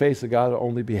upon the face of God, I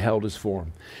only beheld his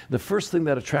form. The first thing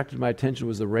that attracted my attention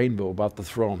was the rainbow about the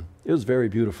throne. It was very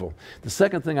beautiful. The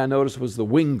second thing I noticed was the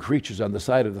winged creatures on the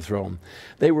side of the throne.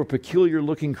 They were peculiar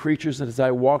looking creatures, and as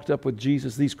I walked up with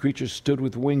Jesus, these creatures stood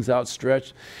with wings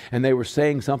outstretched, and they were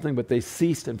saying something, but they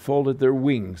ceased and folded their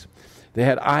wings. They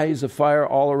had eyes of fire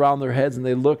all around their heads, and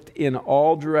they looked in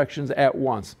all directions at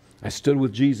once. I stood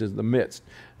with Jesus in the midst,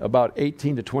 about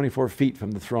 18 to 24 feet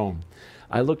from the throne.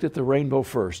 I looked at the rainbow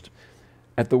first,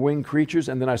 at the winged creatures,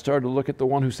 and then I started to look at the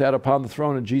one who sat upon the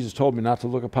throne, and Jesus told me not to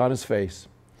look upon his face.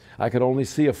 I could only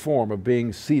see a form of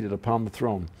being seated upon the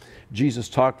throne. Jesus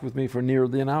talked with me for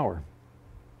nearly an hour.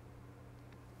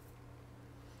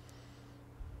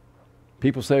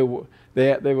 People say,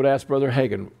 they would ask Brother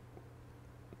Hagin,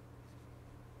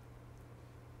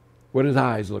 what his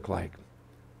eyes look like.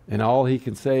 And all he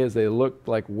can say is they look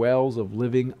like wells of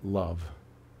living love.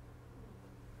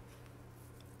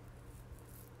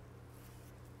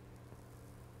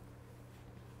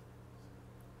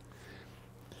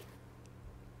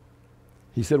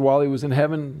 He said while he was in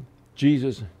heaven,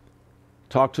 Jesus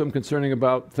talked to him concerning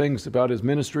about things about his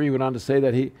ministry. He went on to say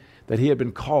that he had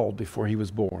been called before he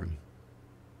was born.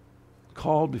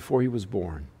 Called before he was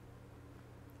born.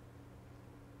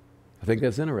 I think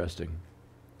that's interesting.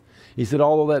 He said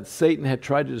although that Satan had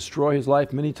tried to destroy his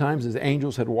life many times, his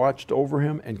angels had watched over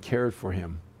him and cared for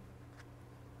him.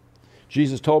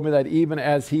 Jesus told me that even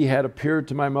as he had appeared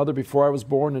to my mother before I was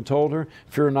born and told her,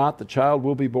 fear not, the child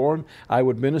will be born, I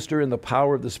would minister in the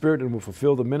power of the Spirit and will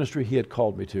fulfill the ministry he had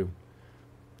called me to.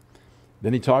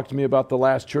 Then he talked to me about the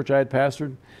last church I had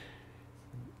pastored.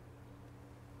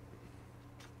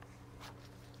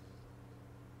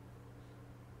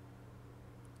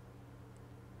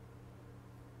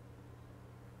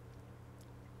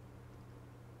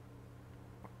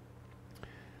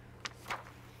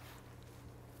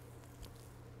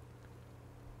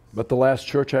 But the last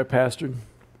church I pastored,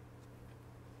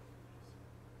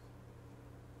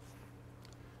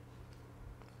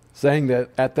 saying that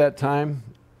at that time,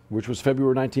 which was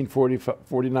February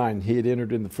 1949, he had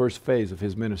entered in the first phase of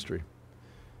his ministry.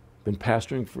 Been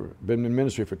in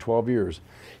ministry for 12 years.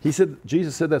 He said,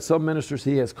 Jesus said that some ministers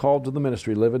he has called to the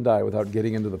ministry live and die without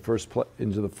getting into the first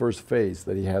phase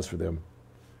that he has for them.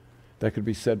 That could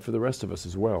be said for the rest of us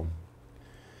as well.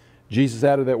 Jesus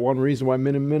added that one reason why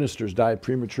many ministers die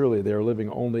prematurely, they are living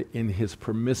only in his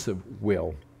permissive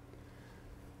will.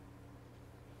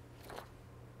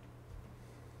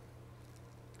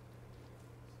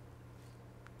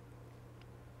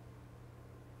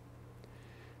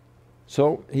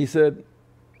 So he said,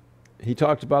 he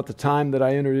talked about the time that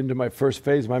I entered into my first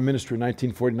phase of my ministry in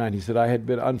 1949. He said, I had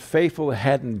been unfaithful,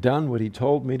 hadn't done what he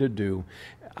told me to do.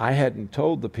 I hadn't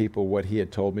told the people what he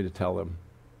had told me to tell them.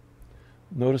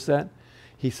 Notice that?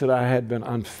 He said, I had been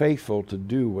unfaithful to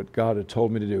do what God had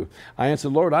told me to do. I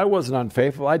answered, Lord, I wasn't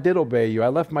unfaithful. I did obey you. I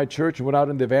left my church and went out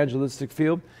in the evangelistic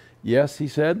field. Yes, he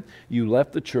said, you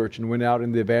left the church and went out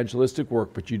in the evangelistic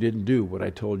work, but you didn't do what I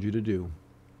told you to do.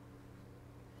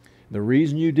 The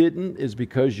reason you didn't is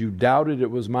because you doubted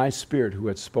it was my Spirit who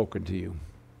had spoken to you.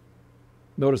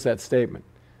 Notice that statement.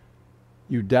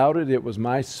 You doubted it was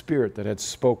my Spirit that had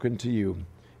spoken to you.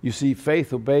 You see,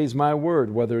 faith obeys my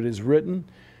word, whether it is written,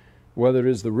 whether it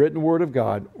is the written word of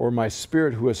God, or my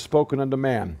Spirit who has spoken unto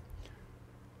man.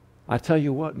 I tell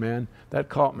you what, man, that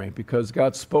caught me because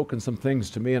God's spoken some things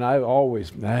to me, and I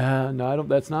always, no,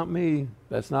 that's not me.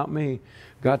 That's not me.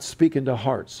 God's speaking to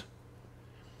hearts.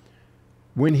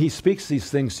 When he speaks these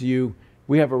things to you,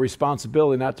 we have a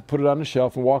responsibility not to put it on the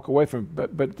shelf and walk away from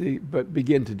it, but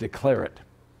begin to declare it.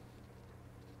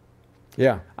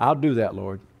 Yeah, I'll do that,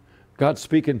 Lord. God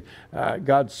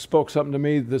spoke something to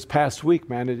me this past week,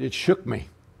 man. It shook me.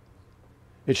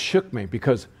 It shook me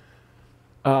because,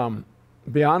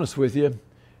 be honest with you,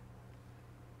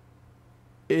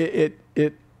 it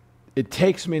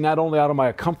takes me not only out of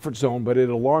my comfort zone, but it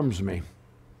alarms me.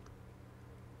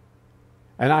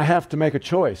 And I have to make a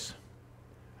choice.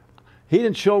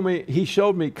 He showed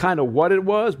me kind of what it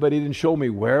was, but he didn't show me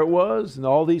where it was and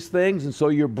all these things. And so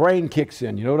your brain kicks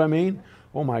in, you know what I mean?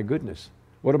 Oh my goodness.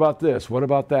 What about this? What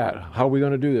about that? How are we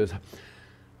going to do this?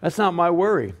 That's not my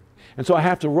worry. And so I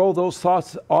have to roll those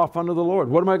thoughts off unto the Lord.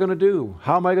 What am I going to do?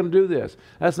 How am I going to do this?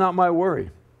 That's not my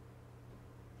worry.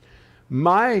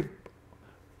 What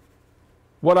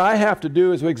I have to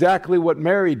do is exactly what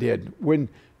Mary did when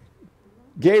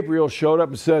Gabriel showed up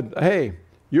and said, hey,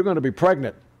 you're going to be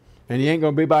pregnant, and you ain't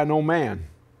going to be by no man.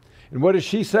 And what does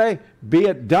she say? Be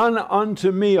it done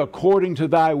unto me according to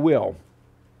thy will.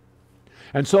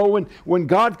 And so when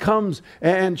God comes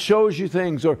and shows you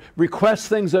things or requests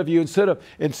things of you, instead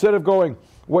of going,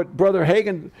 what Brother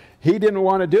Hagin, he didn't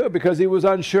want to do it because he was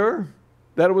unsure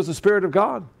that it was the Spirit of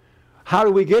God. How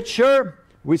do we get sure?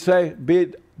 We say, be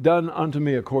it done unto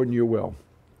me according to your will.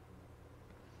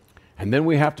 And then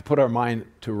we have to put our mind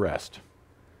to rest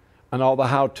on all the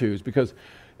how-tos. Because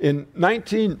I'll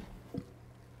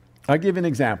give you an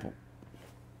example.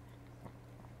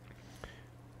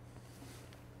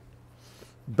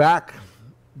 Back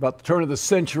about the turn of the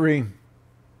century,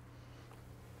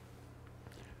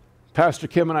 Pastor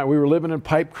Kim and I, we were living in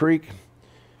Pipe Creek,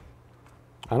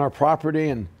 on our property,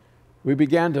 and we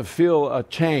began to feel a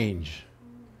change,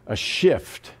 a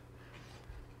shift.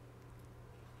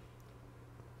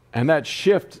 And that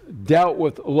shift dealt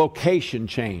with location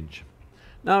change.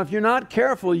 Now, if you're not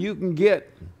careful, you can get,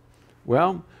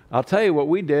 well, I'll tell you what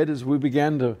we did is we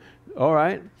began to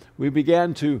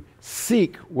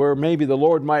seek where maybe the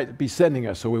Lord might be sending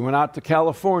us. So we went out to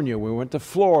California, we went to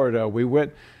Florida, we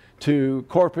went to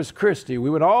Corpus Christi, we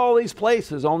went all these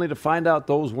places only to find out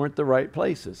those weren't the right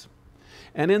places.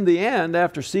 And in the end,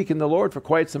 after seeking the Lord for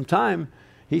quite some time,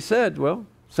 he said, well,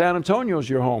 San Antonio's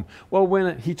your home. Well,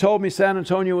 when he told me San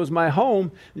Antonio was my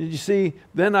home, you see,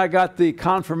 then I got the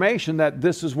confirmation that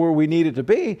this is where we needed to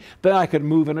be. Then I could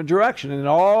move in a direction. And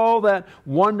all that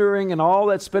wondering and all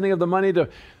that spending of the money to...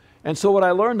 And so what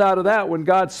I learned out of that, when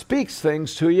God speaks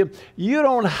things to you, you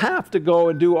don't have to go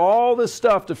and do all this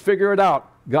stuff to figure it out.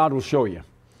 God will show you.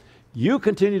 You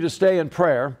continue to stay in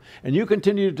prayer, and you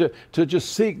continue to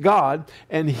just seek God,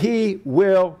 and He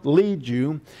will lead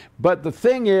you. But the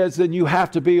thing is, then you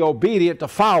have to be obedient to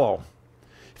follow.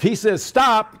 If He says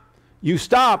stop, you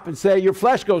stop and say, your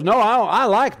flesh goes, no, I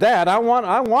like that. I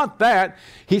want that.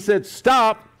 He said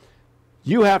stop,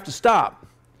 you have to stop.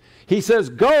 He says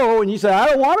go, and you say, I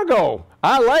don't want to go.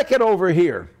 I like it over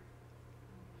here.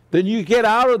 Then you get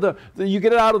out of the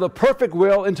perfect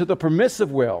will into the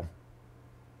permissive will.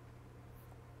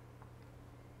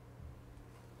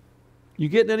 You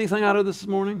getting anything out of this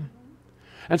morning?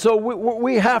 And so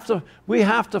we have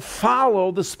to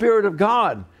follow the Spirit of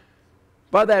God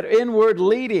by that inward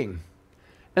leading.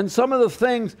 And some of the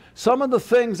things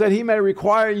that He may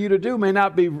require you to do may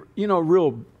not be,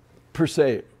 real per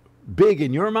se big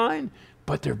in your mind,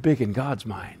 but they're big in God's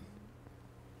mind.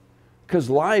 Because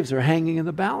lives are hanging in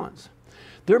the balance.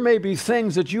 There may be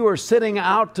things that you are sitting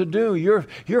out to do.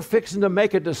 You're fixing to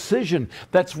make a decision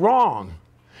that's wrong.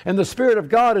 And the Spirit of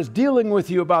God is dealing with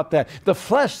you about that. The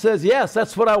flesh says, yes,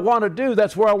 that's what I want to do.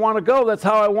 That's where I want to go. That's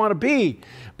how I want to be.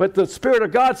 But the Spirit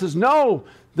of God says, no,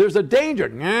 there's a danger.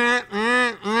 And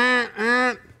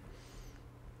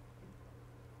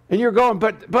you're going,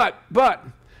 but.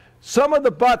 Some of the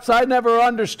buts I never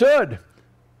understood.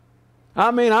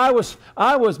 I mean, I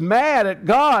was mad at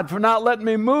God for not letting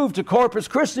me move to Corpus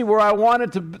Christi where I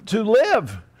wanted to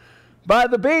live by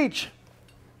the beach.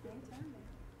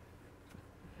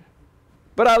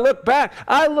 But I look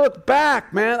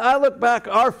back, man. I look back,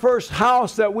 our first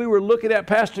house that we were looking at,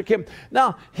 Pastor Kim.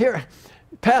 Now, here,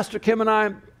 Pastor Kim and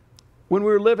I, when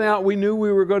we were living out, we knew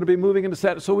we were going to be moving into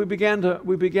Saturday. So we began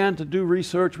to do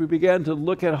research. We began to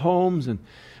look at homes. And,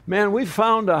 man, we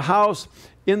found a house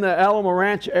in the Alamo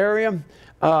Ranch area.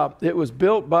 It was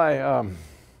built by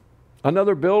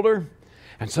another builder.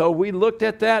 And so we looked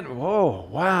at that. Whoa,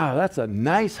 wow, that's a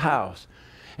nice house.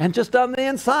 And just on the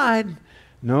inside...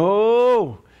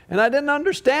 No, and I didn't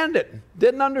understand it.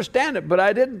 But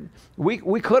I didn't.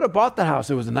 We could have bought the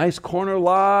house. It was a nice corner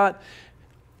lot.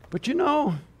 But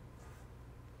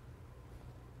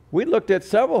we looked at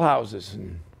several houses,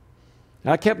 and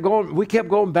we kept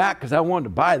going back because I wanted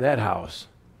to buy that house.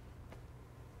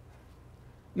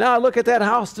 Now I look at that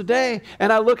house today,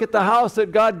 and I look at the house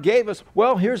that God gave us.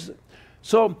 Well,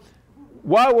 so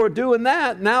while we're doing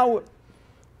that, now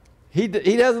He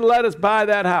doesn't let us buy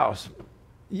that house.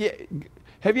 Yeah.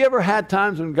 Have you ever had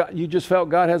times when you just felt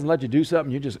God hasn't let you do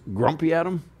something, you're just grumpy at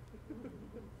Him?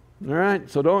 All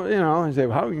right? So don't, say,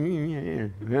 how?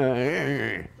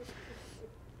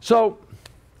 So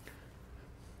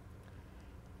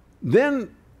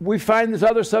then we find this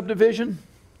other subdivision,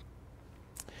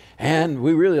 and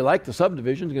we really like the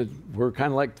subdivision because we're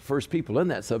kind of like the first people in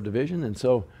that subdivision. And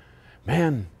so,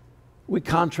 man, we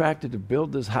contracted to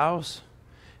build this house,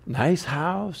 nice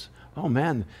house. Oh,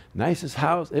 man, nicest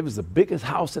house. It was the biggest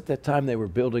house at that time they were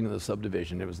building in the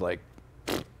subdivision. It was like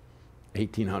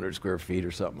 1,800 square feet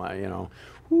or something,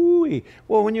 Woo-wee.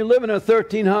 Well, when you live in a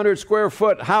 1,300 square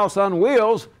foot house on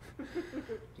wheels,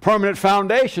 permanent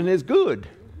foundation is good.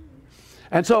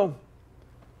 And so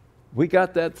we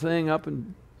got that thing up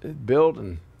and built,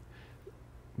 and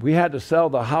we had to sell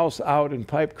the house out in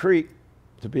Pipe Creek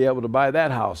to be able to buy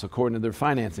that house, according to their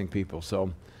financing people.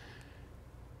 So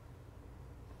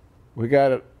we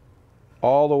got it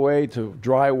all the way to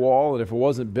drywall, and if it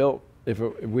wasn't built, if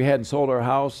we hadn't sold our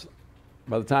house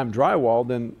by the time drywall,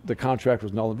 then the contract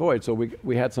was null and void. So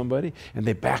we had somebody, and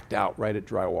they backed out right at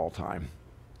drywall time.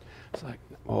 It's like,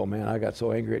 oh man, I got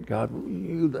so angry at God.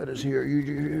 You let us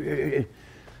here.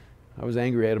 I was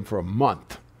angry at Him for a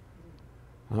month.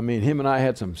 I mean, him and I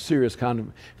had some serious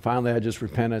finally I just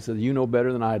repented. I said, you know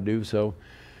better than I do. So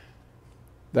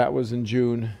that was in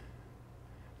June.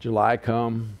 July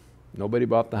come. Nobody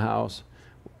bought the house.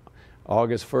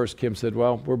 August 1st, Kim said,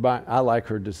 well, I like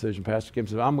her decision. Pastor Kim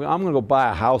said, I'm going to go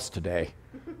buy a house today.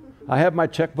 I have my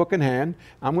checkbook in hand.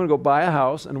 I'm going to go buy a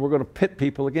house, and we're going to pit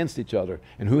people against each other.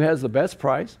 And who has the best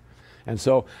price? And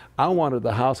so I wanted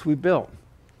the house we built.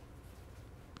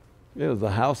 It was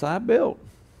the house I built.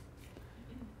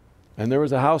 And there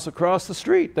was a house across the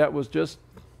street that was just,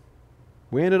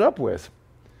 we ended up with.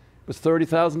 It was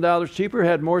 $30,000 cheaper,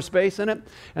 had more space in it.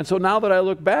 And so now that I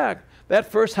look back,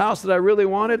 that first house that I really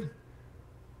wanted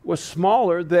was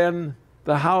smaller than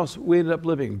the house we ended up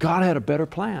living in. God had a better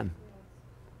plan.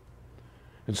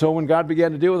 And so when God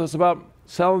began to deal with us about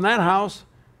selling that house,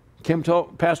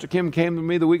 Pastor Kim came to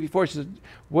me the week before. She said,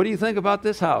 what do you think about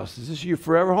this house? Is this your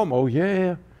forever home? Oh,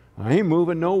 yeah. I ain't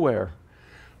moving nowhere.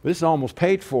 This is almost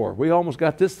paid for. We almost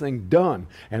got this thing done.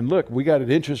 And look, we got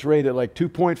an interest rate at like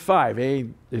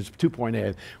 2.5. It's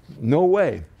 2.8. No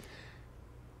way.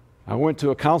 I went to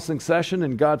a counseling session,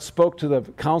 and God spoke to the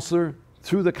counselor,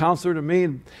 through the counselor to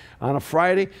me on a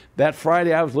Friday. That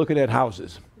Friday, I was looking at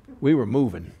houses. We were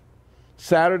moving.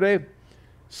 Saturday,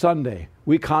 Sunday,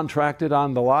 we contracted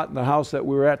on the lot in the house that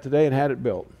we were at today and had it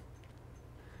built.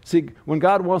 See, when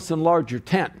God wants to enlarge your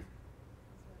tent,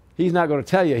 He's not going to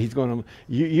tell you. He's going to,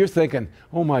 you're thinking,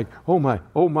 oh my, oh my,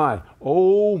 oh my,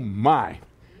 oh my.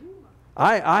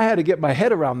 I had to get my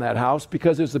head around that house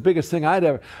because it was the biggest thing I'd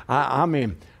ever, I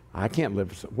mean, I can't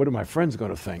live, what are my friends going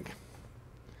to think?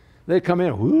 They come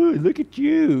in, ooh, look at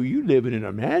you, you living in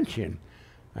a mansion.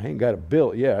 I ain't got it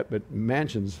built yet, but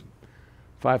mansion's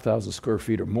 5,000 square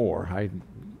feet or more. I'm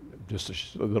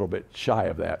just a little bit shy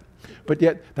of that. But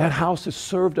yet that house has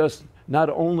served us, not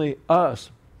only us,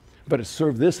 but it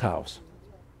served this house.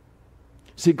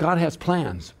 See, God has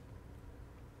plans.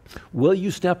 Will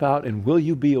you step out and will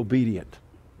you be obedient?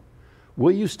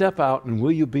 Will you step out and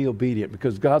will you be obedient?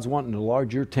 Because God's wanting to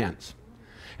enlarge your tents.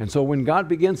 And so when God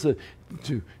begins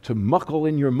to muckle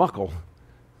in your muckle,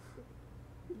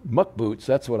 muck boots,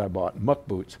 that's what I bought, muck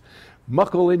boots.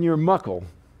 Muckle in your muckle.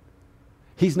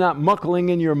 He's not muckling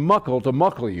in your muckle to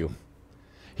muckle you.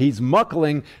 He's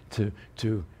muckling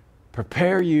to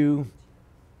prepare you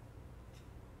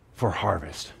for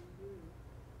harvest.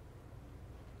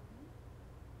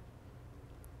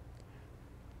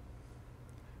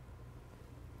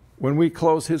 When we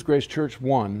closed His Grace Church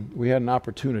 1, we had an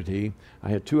opportunity. I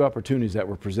had two opportunities that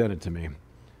were presented to me.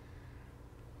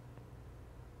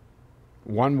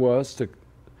 One was to,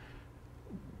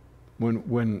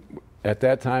 when at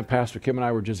that time, Pastor Kim and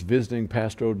I were just visiting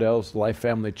Pastor Odell's Life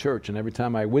Family Church, and every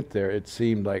time I went there, it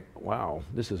seemed like, wow,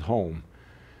 this is home.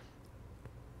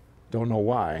 Don't know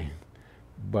why,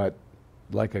 but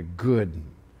like a good,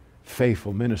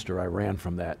 faithful minister, I ran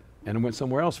from that and I went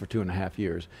somewhere else for 2.5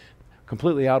 years,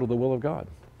 completely out of the will of God.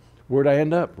 Where'd I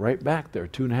end up? Right back there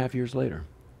 2.5 years later.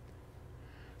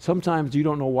 Sometimes you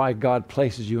don't know why God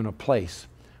places you in a place,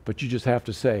 but you just have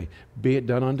to say, be it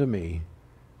done unto me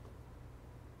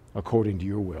according to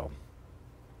your will.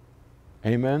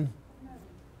 Amen?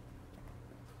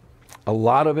 A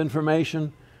lot of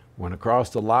information. Went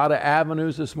across a lot of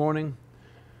avenues this morning,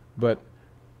 but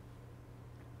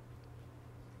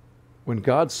when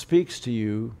God speaks to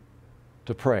you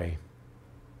to pray,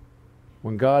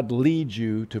 when God leads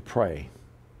you to pray,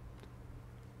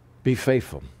 be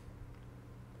faithful.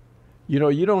 You know,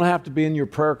 you don't have to be in your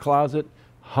prayer closet,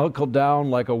 huncled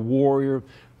down like a warrior.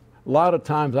 A lot of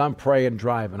times I'm praying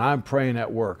driving, I'm praying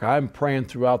at work, I'm praying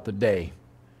throughout the day.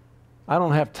 I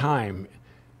don't have time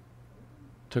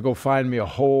to go find me a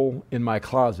hole in my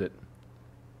closet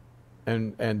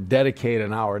and dedicate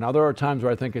an hour. Now, there are times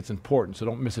where I think it's important, so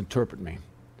don't misinterpret me.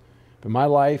 But my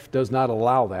life does not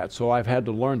allow that, so I've had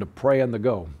to learn to pray on the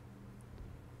go.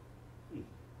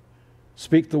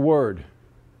 Speak the word.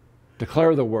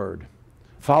 Declare the word.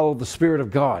 Follow the Spirit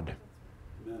of God.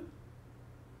 Amen.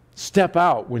 Step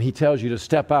out when He tells you to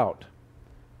step out.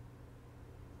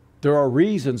 There are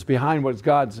reasons behind what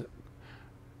God's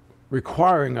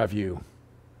requiring of you.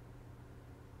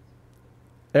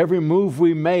 Every move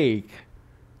we make,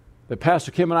 that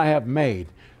Pastor Kim and I have made,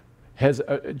 has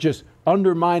just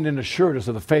undermined and assured us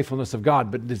of the faithfulness of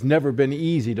God, but it's never been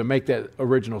easy to make that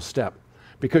original step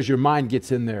because your mind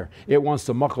gets in there. It wants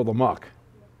to muckle the muck.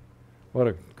 What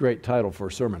a great title for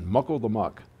a sermon, Muckle the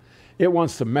Muck. It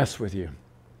wants to mess with you.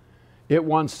 It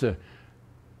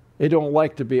don't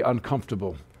like to be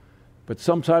uncomfortable. But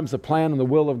sometimes the plan and the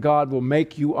will of God will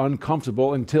make you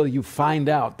uncomfortable until you find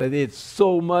out that it's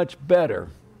so much better.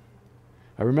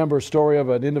 I remember a story of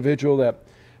an individual that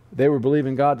they were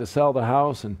believing God to sell the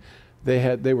house, and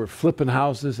they were flipping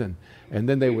houses, and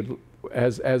then they would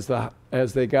as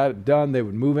they got it done, they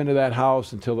would move into that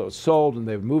house until it was sold, and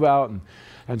they would move out.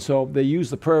 And so they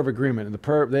used the prayer of agreement.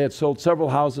 And they had sold several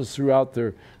houses throughout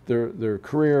their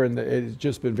career, and it had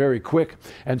just been very quick.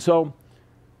 And so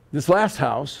this last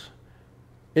house,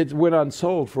 it went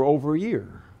unsold for over a year.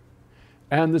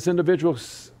 And this individual,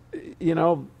 you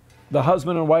know, the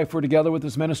husband and wife were together with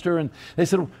this minister, and they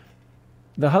said,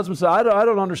 the husband said, I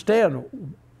don't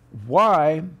understand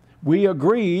why we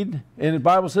agreed, and the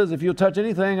Bible says if you'll touch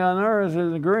anything on earth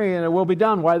and agree, and it will be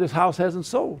done, why this house hasn't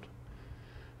sold.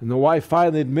 And the wife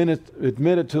finally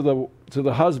admitted to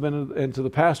the husband and to the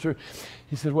pastor.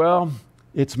 He said, well,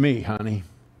 it's me, honey.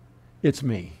 It's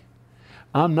me.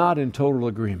 I'm not in total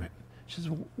agreement. She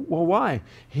says, well, why?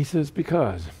 He says,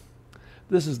 because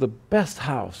this is the best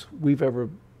house we've ever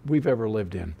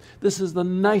lived in. This is the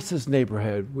nicest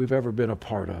neighborhood we've ever been a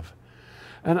part of.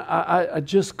 And I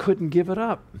just couldn't give it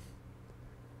up.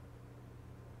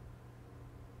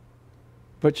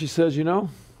 But she says, you know,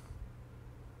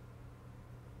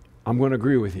 I'm going to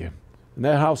agree with you. And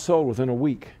that house sold within a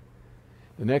week.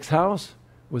 The next house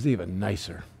was even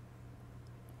nicer.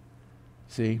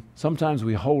 See, sometimes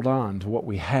we hold on to what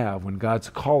we have when God's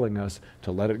calling us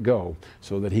to let it go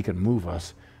so that He can move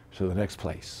us to the next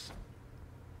place.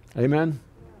 Amen?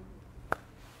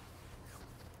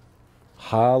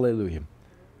 Hallelujah.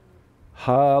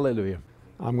 Hallelujah.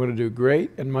 I'm going to do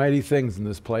great and mighty things in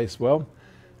this place. Well,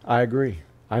 I agree.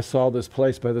 I saw this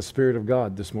place by the Spirit of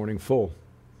God this morning full.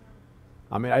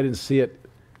 I mean, I didn't see it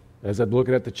as I'm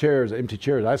looking at the chairs, empty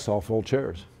chairs. I saw full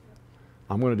chairs.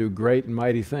 I'm going to do great and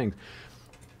mighty things.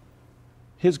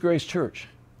 His Grace Church,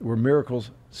 where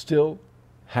miracles still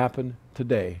happen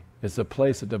today, is a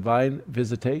place of divine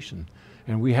visitation.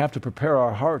 And we have to prepare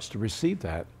our hearts to receive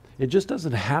that. It just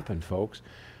doesn't happen, folks.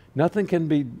 Nothing can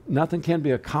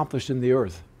be accomplished in the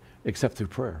earth except through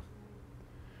prayer.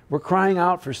 We're crying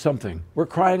out for something. We're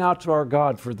crying out to our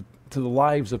God to the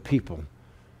lives of people.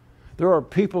 There are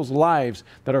people's lives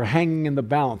that are hanging in the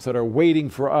balance, that are waiting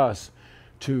for us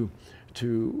to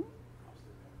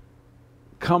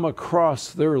come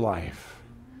across their life.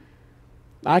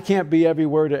 I can't be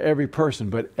everywhere to every person,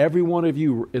 but every one of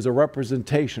you is a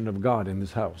representation of God in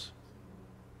this house.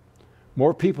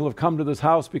 More people have come to this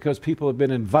house because people have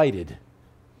been invited.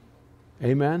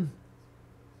 Amen?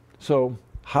 So,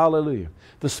 hallelujah.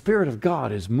 The Spirit of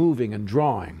God is moving and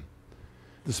drawing.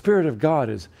 The Spirit of God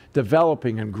is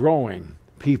developing and growing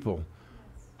people.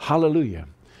 Hallelujah.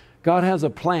 God has a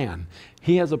plan.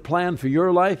 He has a plan for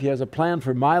your life. He has a plan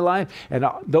for my life. And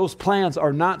those plans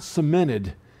are not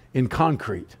cemented in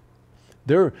concrete.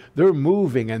 They're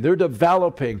moving and they're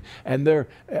developing and they're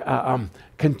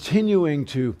continuing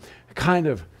to kind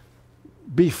of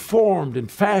be formed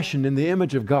and fashioned in the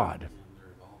image of God.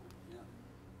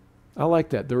 I like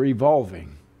that. They're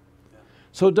evolving.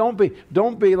 So don't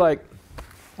be like,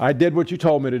 I did what you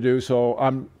told me to do,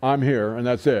 so I'm here and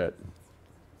that's it.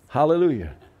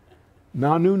 Hallelujah.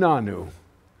 Nanu.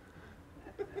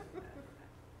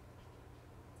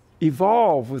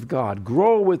 Evolve with God.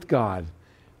 Grow with God.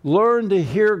 Learn to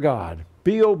hear God.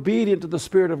 Be obedient to the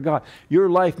Spirit of God. Your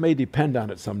life may depend on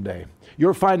it someday.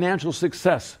 Your financial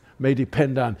success may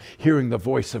depend on hearing the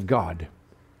voice of God.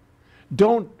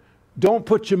 Don't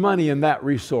put your money in that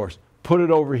resource. Put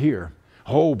it over here.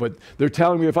 Oh, but they're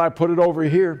telling me if I put it over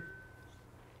here.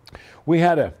 We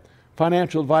had a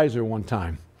financial advisor one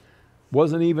time.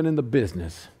 Wasn't even in the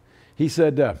business. He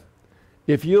said,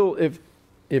 if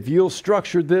you'll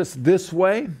structure this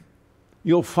way,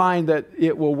 you'll find that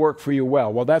it will work for you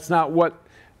well. Well, that's not what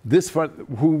this fund,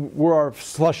 where our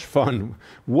slush fund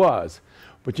was.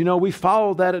 But you know, we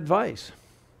followed that advice.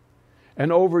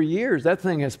 And over years, that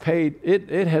thing has paid,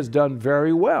 it has done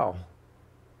very well.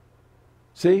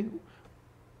 See?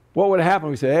 What would happen?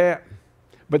 We say,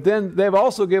 But then they've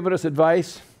also given us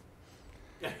advice.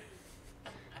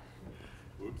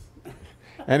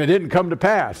 And it didn't come to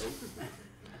pass.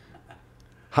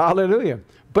 Hallelujah.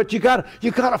 But you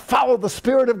gotta follow the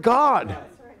Spirit of God.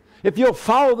 If you'll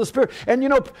follow the Spirit. And you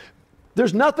know,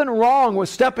 there's nothing wrong with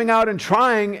stepping out and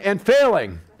trying and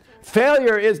failing.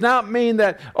 Failure does not mean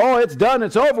that, oh, it's done,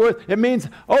 it's over with. It means,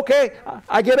 okay,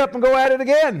 I get up and go at it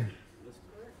again.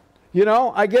 You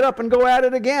know, I get up and go at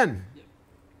it again.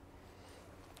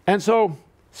 And so,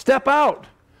 step out.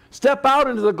 Step out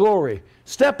into the glory.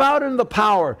 Step out into the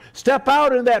power. Step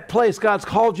out in that place God's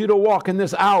called you to walk in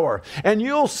this hour. And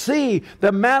you'll see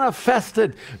the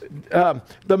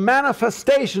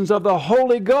manifestations of the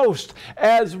Holy Ghost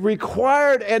as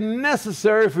required and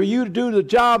necessary for you to do the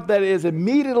job that is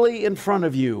immediately in front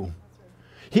of you.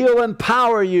 He'll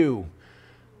empower you.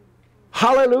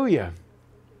 Hallelujah.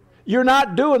 You're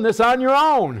not doing this on your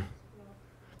own.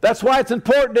 That's why it's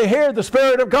important to hear the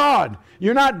Spirit of God.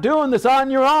 You're not doing this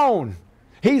on your own.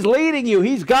 He's leading you.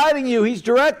 He's guiding you. He's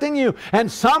directing you.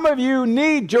 And some of you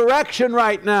need direction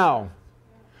right now.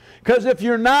 Because if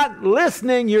you're not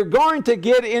listening, you're going to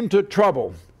get into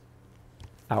trouble.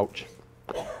 Ouch.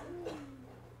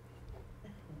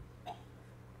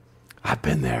 I've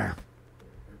been there.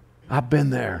 I've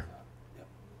been there.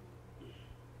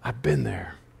 I've been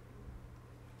there.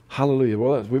 Hallelujah.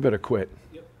 Well, we better quit.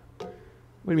 Yep. What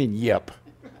do you mean, yep?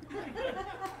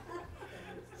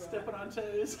 Stepping on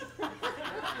toes.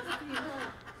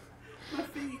 My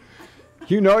feet.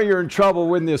 You know you're in trouble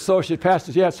when the associate pastor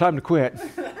says, yeah, it's time to quit.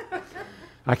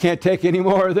 I can't take any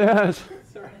more of this.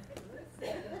 Sorry.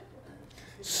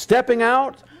 Stepping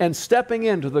out and stepping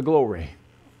into the glory.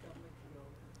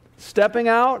 Stepping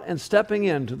out and stepping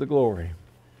into the glory.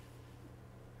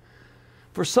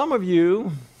 For some of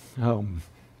you,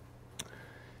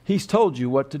 He's told you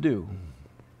what to do.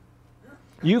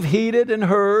 You've heeded and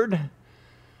heard,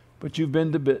 but you've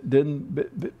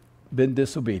been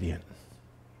disobedient.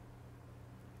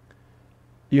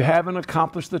 You haven't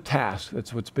accomplished the task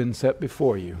that's what's been set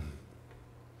before you.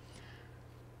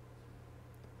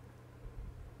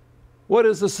 What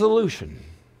is the solution?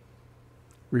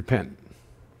 Repent.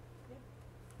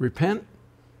 Repent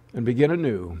and begin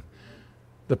anew.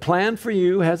 The plan for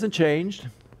you hasn't changed.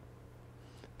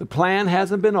 The plan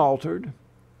hasn't been altered.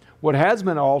 What has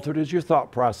been altered is your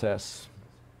thought process.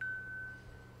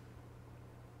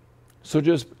 So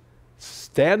just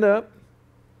stand up,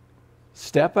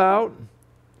 step out,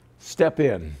 step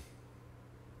in,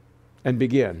 and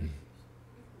begin.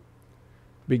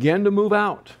 Begin to move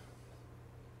out.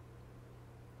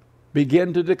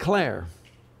 Begin to declare.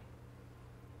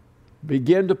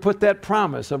 Begin to put that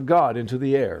promise of God into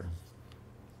the air.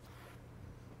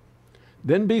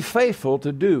 Then be faithful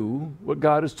to do what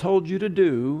God has told you to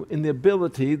do in the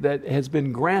ability that has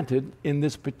been granted in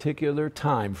this particular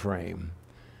time frame.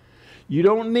 You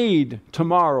don't need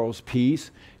tomorrow's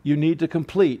peace. You need to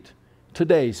complete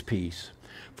today's peace.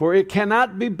 For it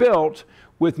cannot be built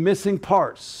with missing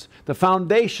parts. The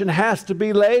foundation has to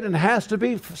be laid and has to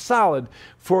be solid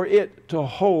for it to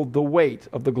hold the weight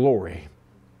of the glory.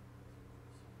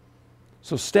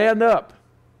 So stand up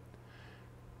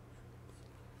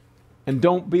and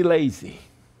don't be lazy.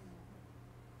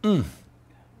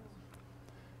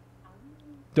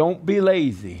 Don't be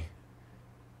lazy.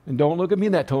 And don't look at me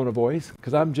in that tone of voice,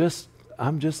 because I'm just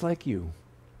like you.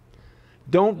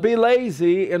 Don't be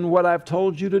lazy in what I've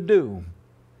told you to do.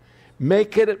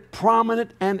 Make it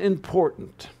prominent and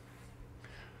important.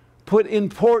 Put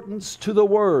importance to the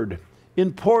word,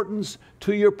 importance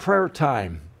to your prayer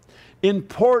time.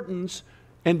 Importance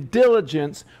and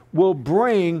diligence will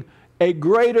bring a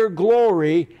greater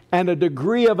glory and a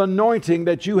degree of anointing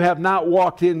that you have not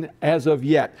walked in as of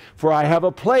yet. For I have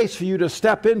a place for you to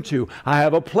step into. I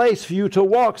have a place for you to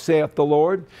walk, saith the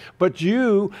Lord. But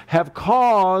you have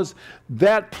caused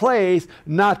that place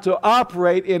not to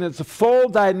operate in its full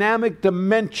dynamic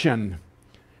dimension.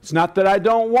 It's not that I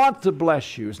don't want to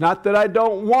bless you. It's not that I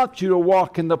don't want you to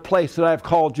walk in the place that I've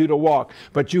called you to walk.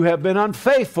 But you have been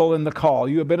unfaithful in the call.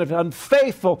 You have been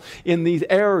unfaithful in these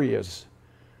areas.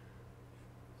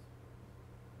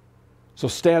 So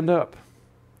stand up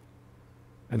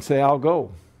and say, I'll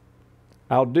go.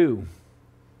 I'll do.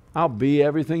 I'll be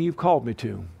everything you've called me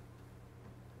to.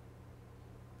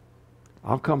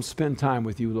 I'll come spend time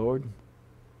with you, Lord.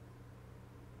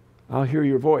 I'll hear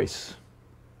your voice.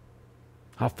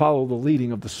 I'll follow the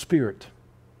leading of the Spirit.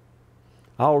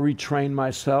 I'll retrain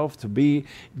myself to be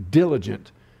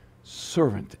diligent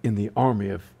servant in the army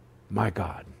of my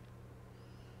God.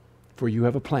 For you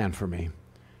have a plan for me.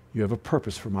 You have a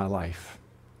purpose for my life.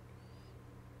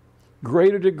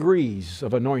 Greater degrees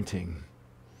of anointing,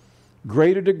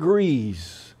 greater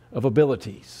degrees of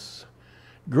abilities,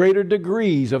 greater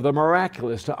degrees of the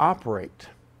miraculous to operate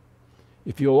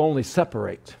if you'll only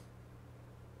separate.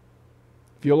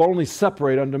 If you'll only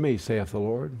separate unto me, saith the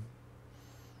Lord.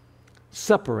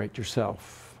 Separate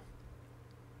yourself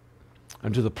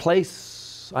unto the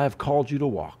place I have called you to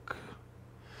walk.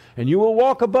 And you will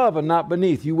walk above and not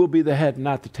beneath. You will be the head and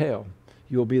not the tail.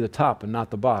 You will be the top and not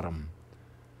the bottom.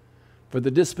 For the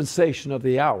dispensation of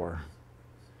the hour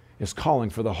is calling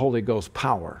for the Holy Ghost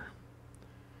power.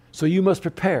 So you must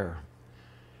prepare.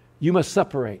 You must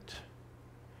separate.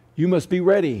 You must be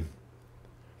ready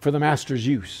for the Master's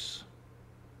use.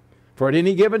 For at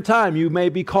any given time you may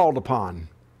be called upon.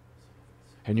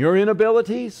 And your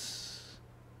inabilities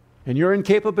and your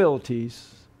incapabilities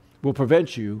will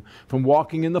prevent you from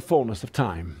walking in the fullness of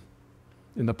time,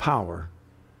 in the power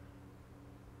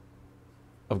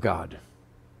of God.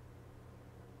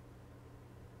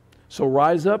 So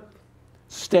rise up,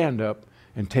 stand up,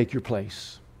 and take your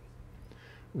place.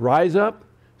 Rise up,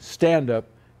 stand up,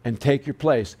 and take your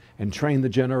place, and train the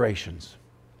generations.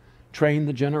 Train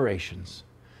the generations.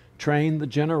 Train the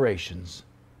generations.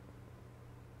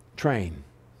 Train.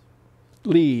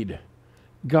 Lead.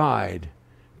 Guide.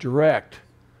 Direct.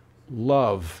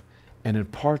 Love. And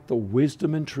impart the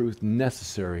wisdom and truth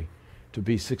necessary to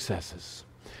be successes.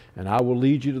 And I will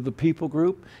lead you to the people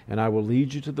group, and I will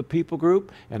lead you to the people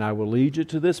group, and I will lead you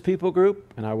to this people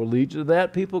group, and I will lead you to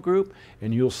that people group,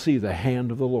 and you'll see the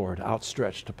hand of the Lord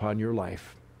outstretched upon your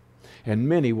life. And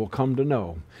many will come to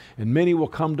know, and many will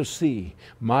come to see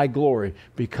my glory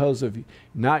because of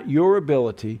not your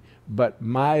ability, but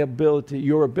my ability,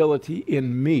 your ability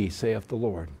in me, saith the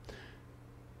Lord.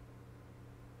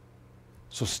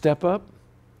 So step up,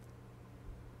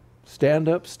 stand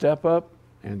up, step up,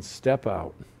 and step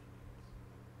out.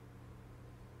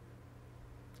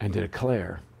 And to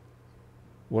declare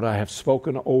what I have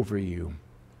spoken over you.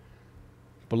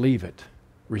 Believe it,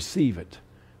 receive it,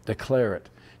 declare it.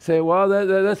 Say, well,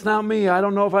 that's not me. I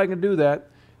don't know if I can do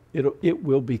that. It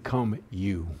will become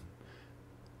you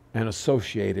and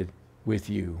associated with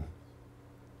you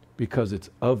because it's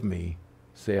of me,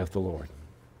 saith the Lord.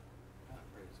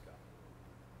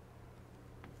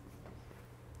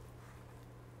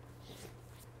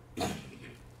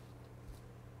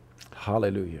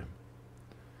 Hallelujah.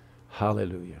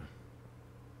 Hallelujah.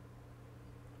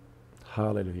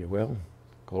 Hallelujah. Well,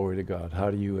 glory to God. How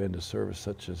do you end a service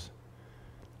such as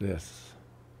this?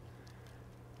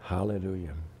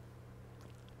 Hallelujah.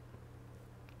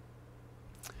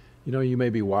 You know, you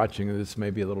may be watching, this may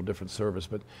be a little different service,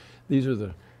 but these are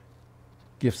the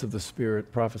gifts of the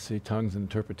Spirit, prophecy, tongues, and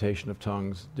interpretation of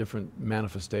tongues, different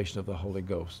manifestation of the Holy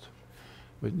Ghost.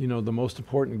 But you know, the most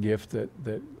important gift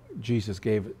that Jesus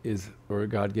gave is, or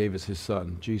God gave, is His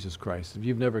Son, Jesus Christ. If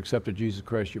you've never accepted Jesus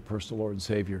Christ, your personal Lord and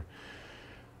Savior,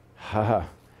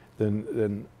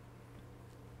 then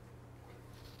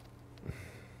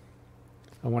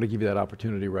I want to give you that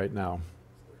opportunity right now.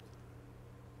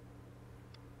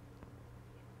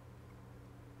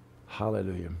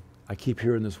 Hallelujah. I keep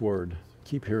hearing this word.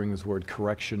 Keep hearing this word,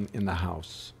 correction in the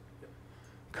house.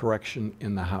 Correction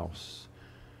in the house.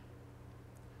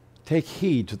 Take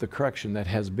heed to the correction that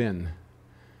has been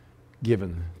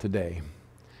given today.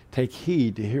 Take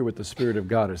heed to hear what the Spirit of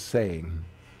God is saying,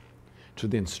 to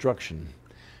the instruction.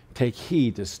 Take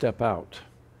heed to step out,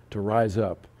 to rise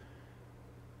up.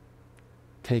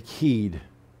 Take heed.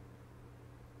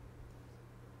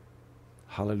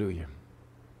 Hallelujah.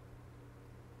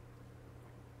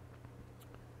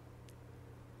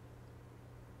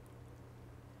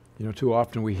 You know, too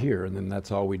often we hear, and then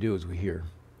that's all we do is we hear.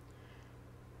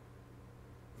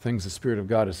 Things the Spirit of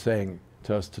God is saying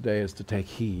to us today is to take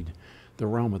heed. The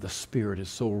realm of the Spirit is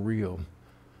so real.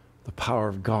 The power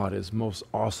of God is the most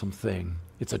awesome thing.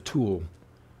 It's a tool.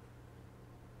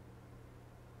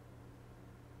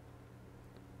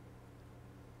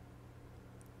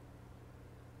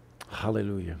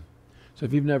 Hallelujah. So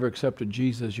if you've never accepted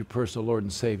Jesus as your personal Lord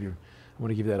and Savior, I want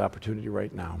to give you that opportunity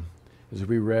right now. As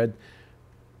we read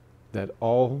that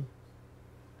all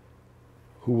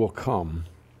who will come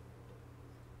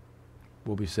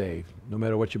will be saved. No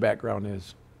matter what your background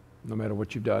is, no matter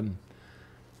what you've done,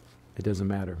 it doesn't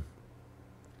matter.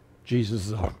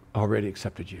 Jesus has already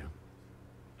accepted you.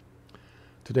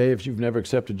 Today, if you've never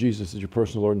accepted Jesus as your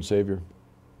personal Lord and Savior,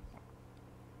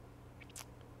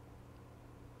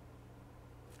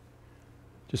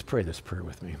 just pray this prayer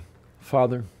with me.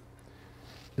 Father,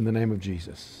 in the name of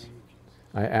Jesus,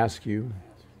 I ask you,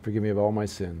 forgive me of all my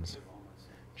sins.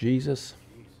 Jesus,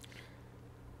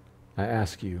 I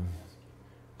ask you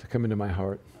to come into my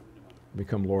heart,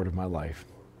 become Lord of my life.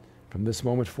 From this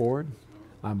moment forward,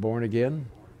 I'm born again.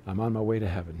 I'm on my way to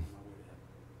heaven.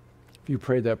 If you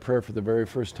prayed that prayer for the very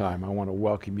first time, I want to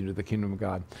welcome you to the kingdom of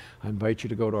God. I invite you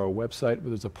to go to our website where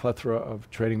there's a plethora of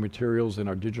training materials and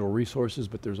our digital resources,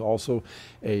 but there's also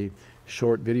a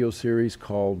short video series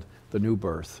called The New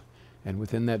Birth. And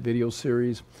within that video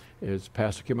series, as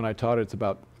Pastor Kim and I taught it, it's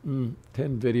about 10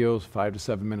 videos, 5 to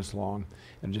 7 minutes long,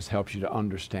 and it just helps you to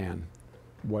understand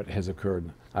what has occurred.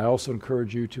 I also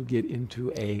encourage you to get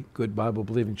into a good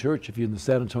Bible-believing church. If you're in the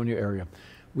San Antonio area,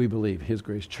 we believe His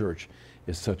Grace Church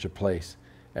is such a place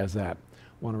as that.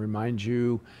 I want to remind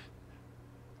you,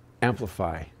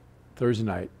 Amplify, Thursday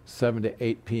night, 7 to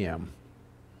 8 p.m.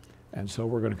 And so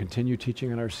we're going to continue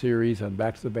teaching in our series on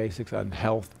Back to the Basics on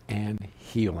health and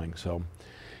healing. So,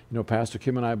 you know, Pastor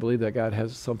Kim and I believe that God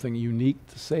has something unique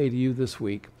to say to you this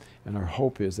week, and our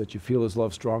hope is that you feel His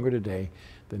love stronger today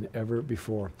than ever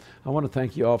before. I want to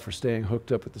thank you all for staying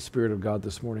hooked up with the Spirit of God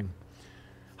this morning.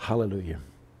 Hallelujah.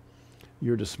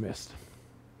 You're dismissed.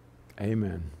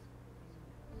 Amen.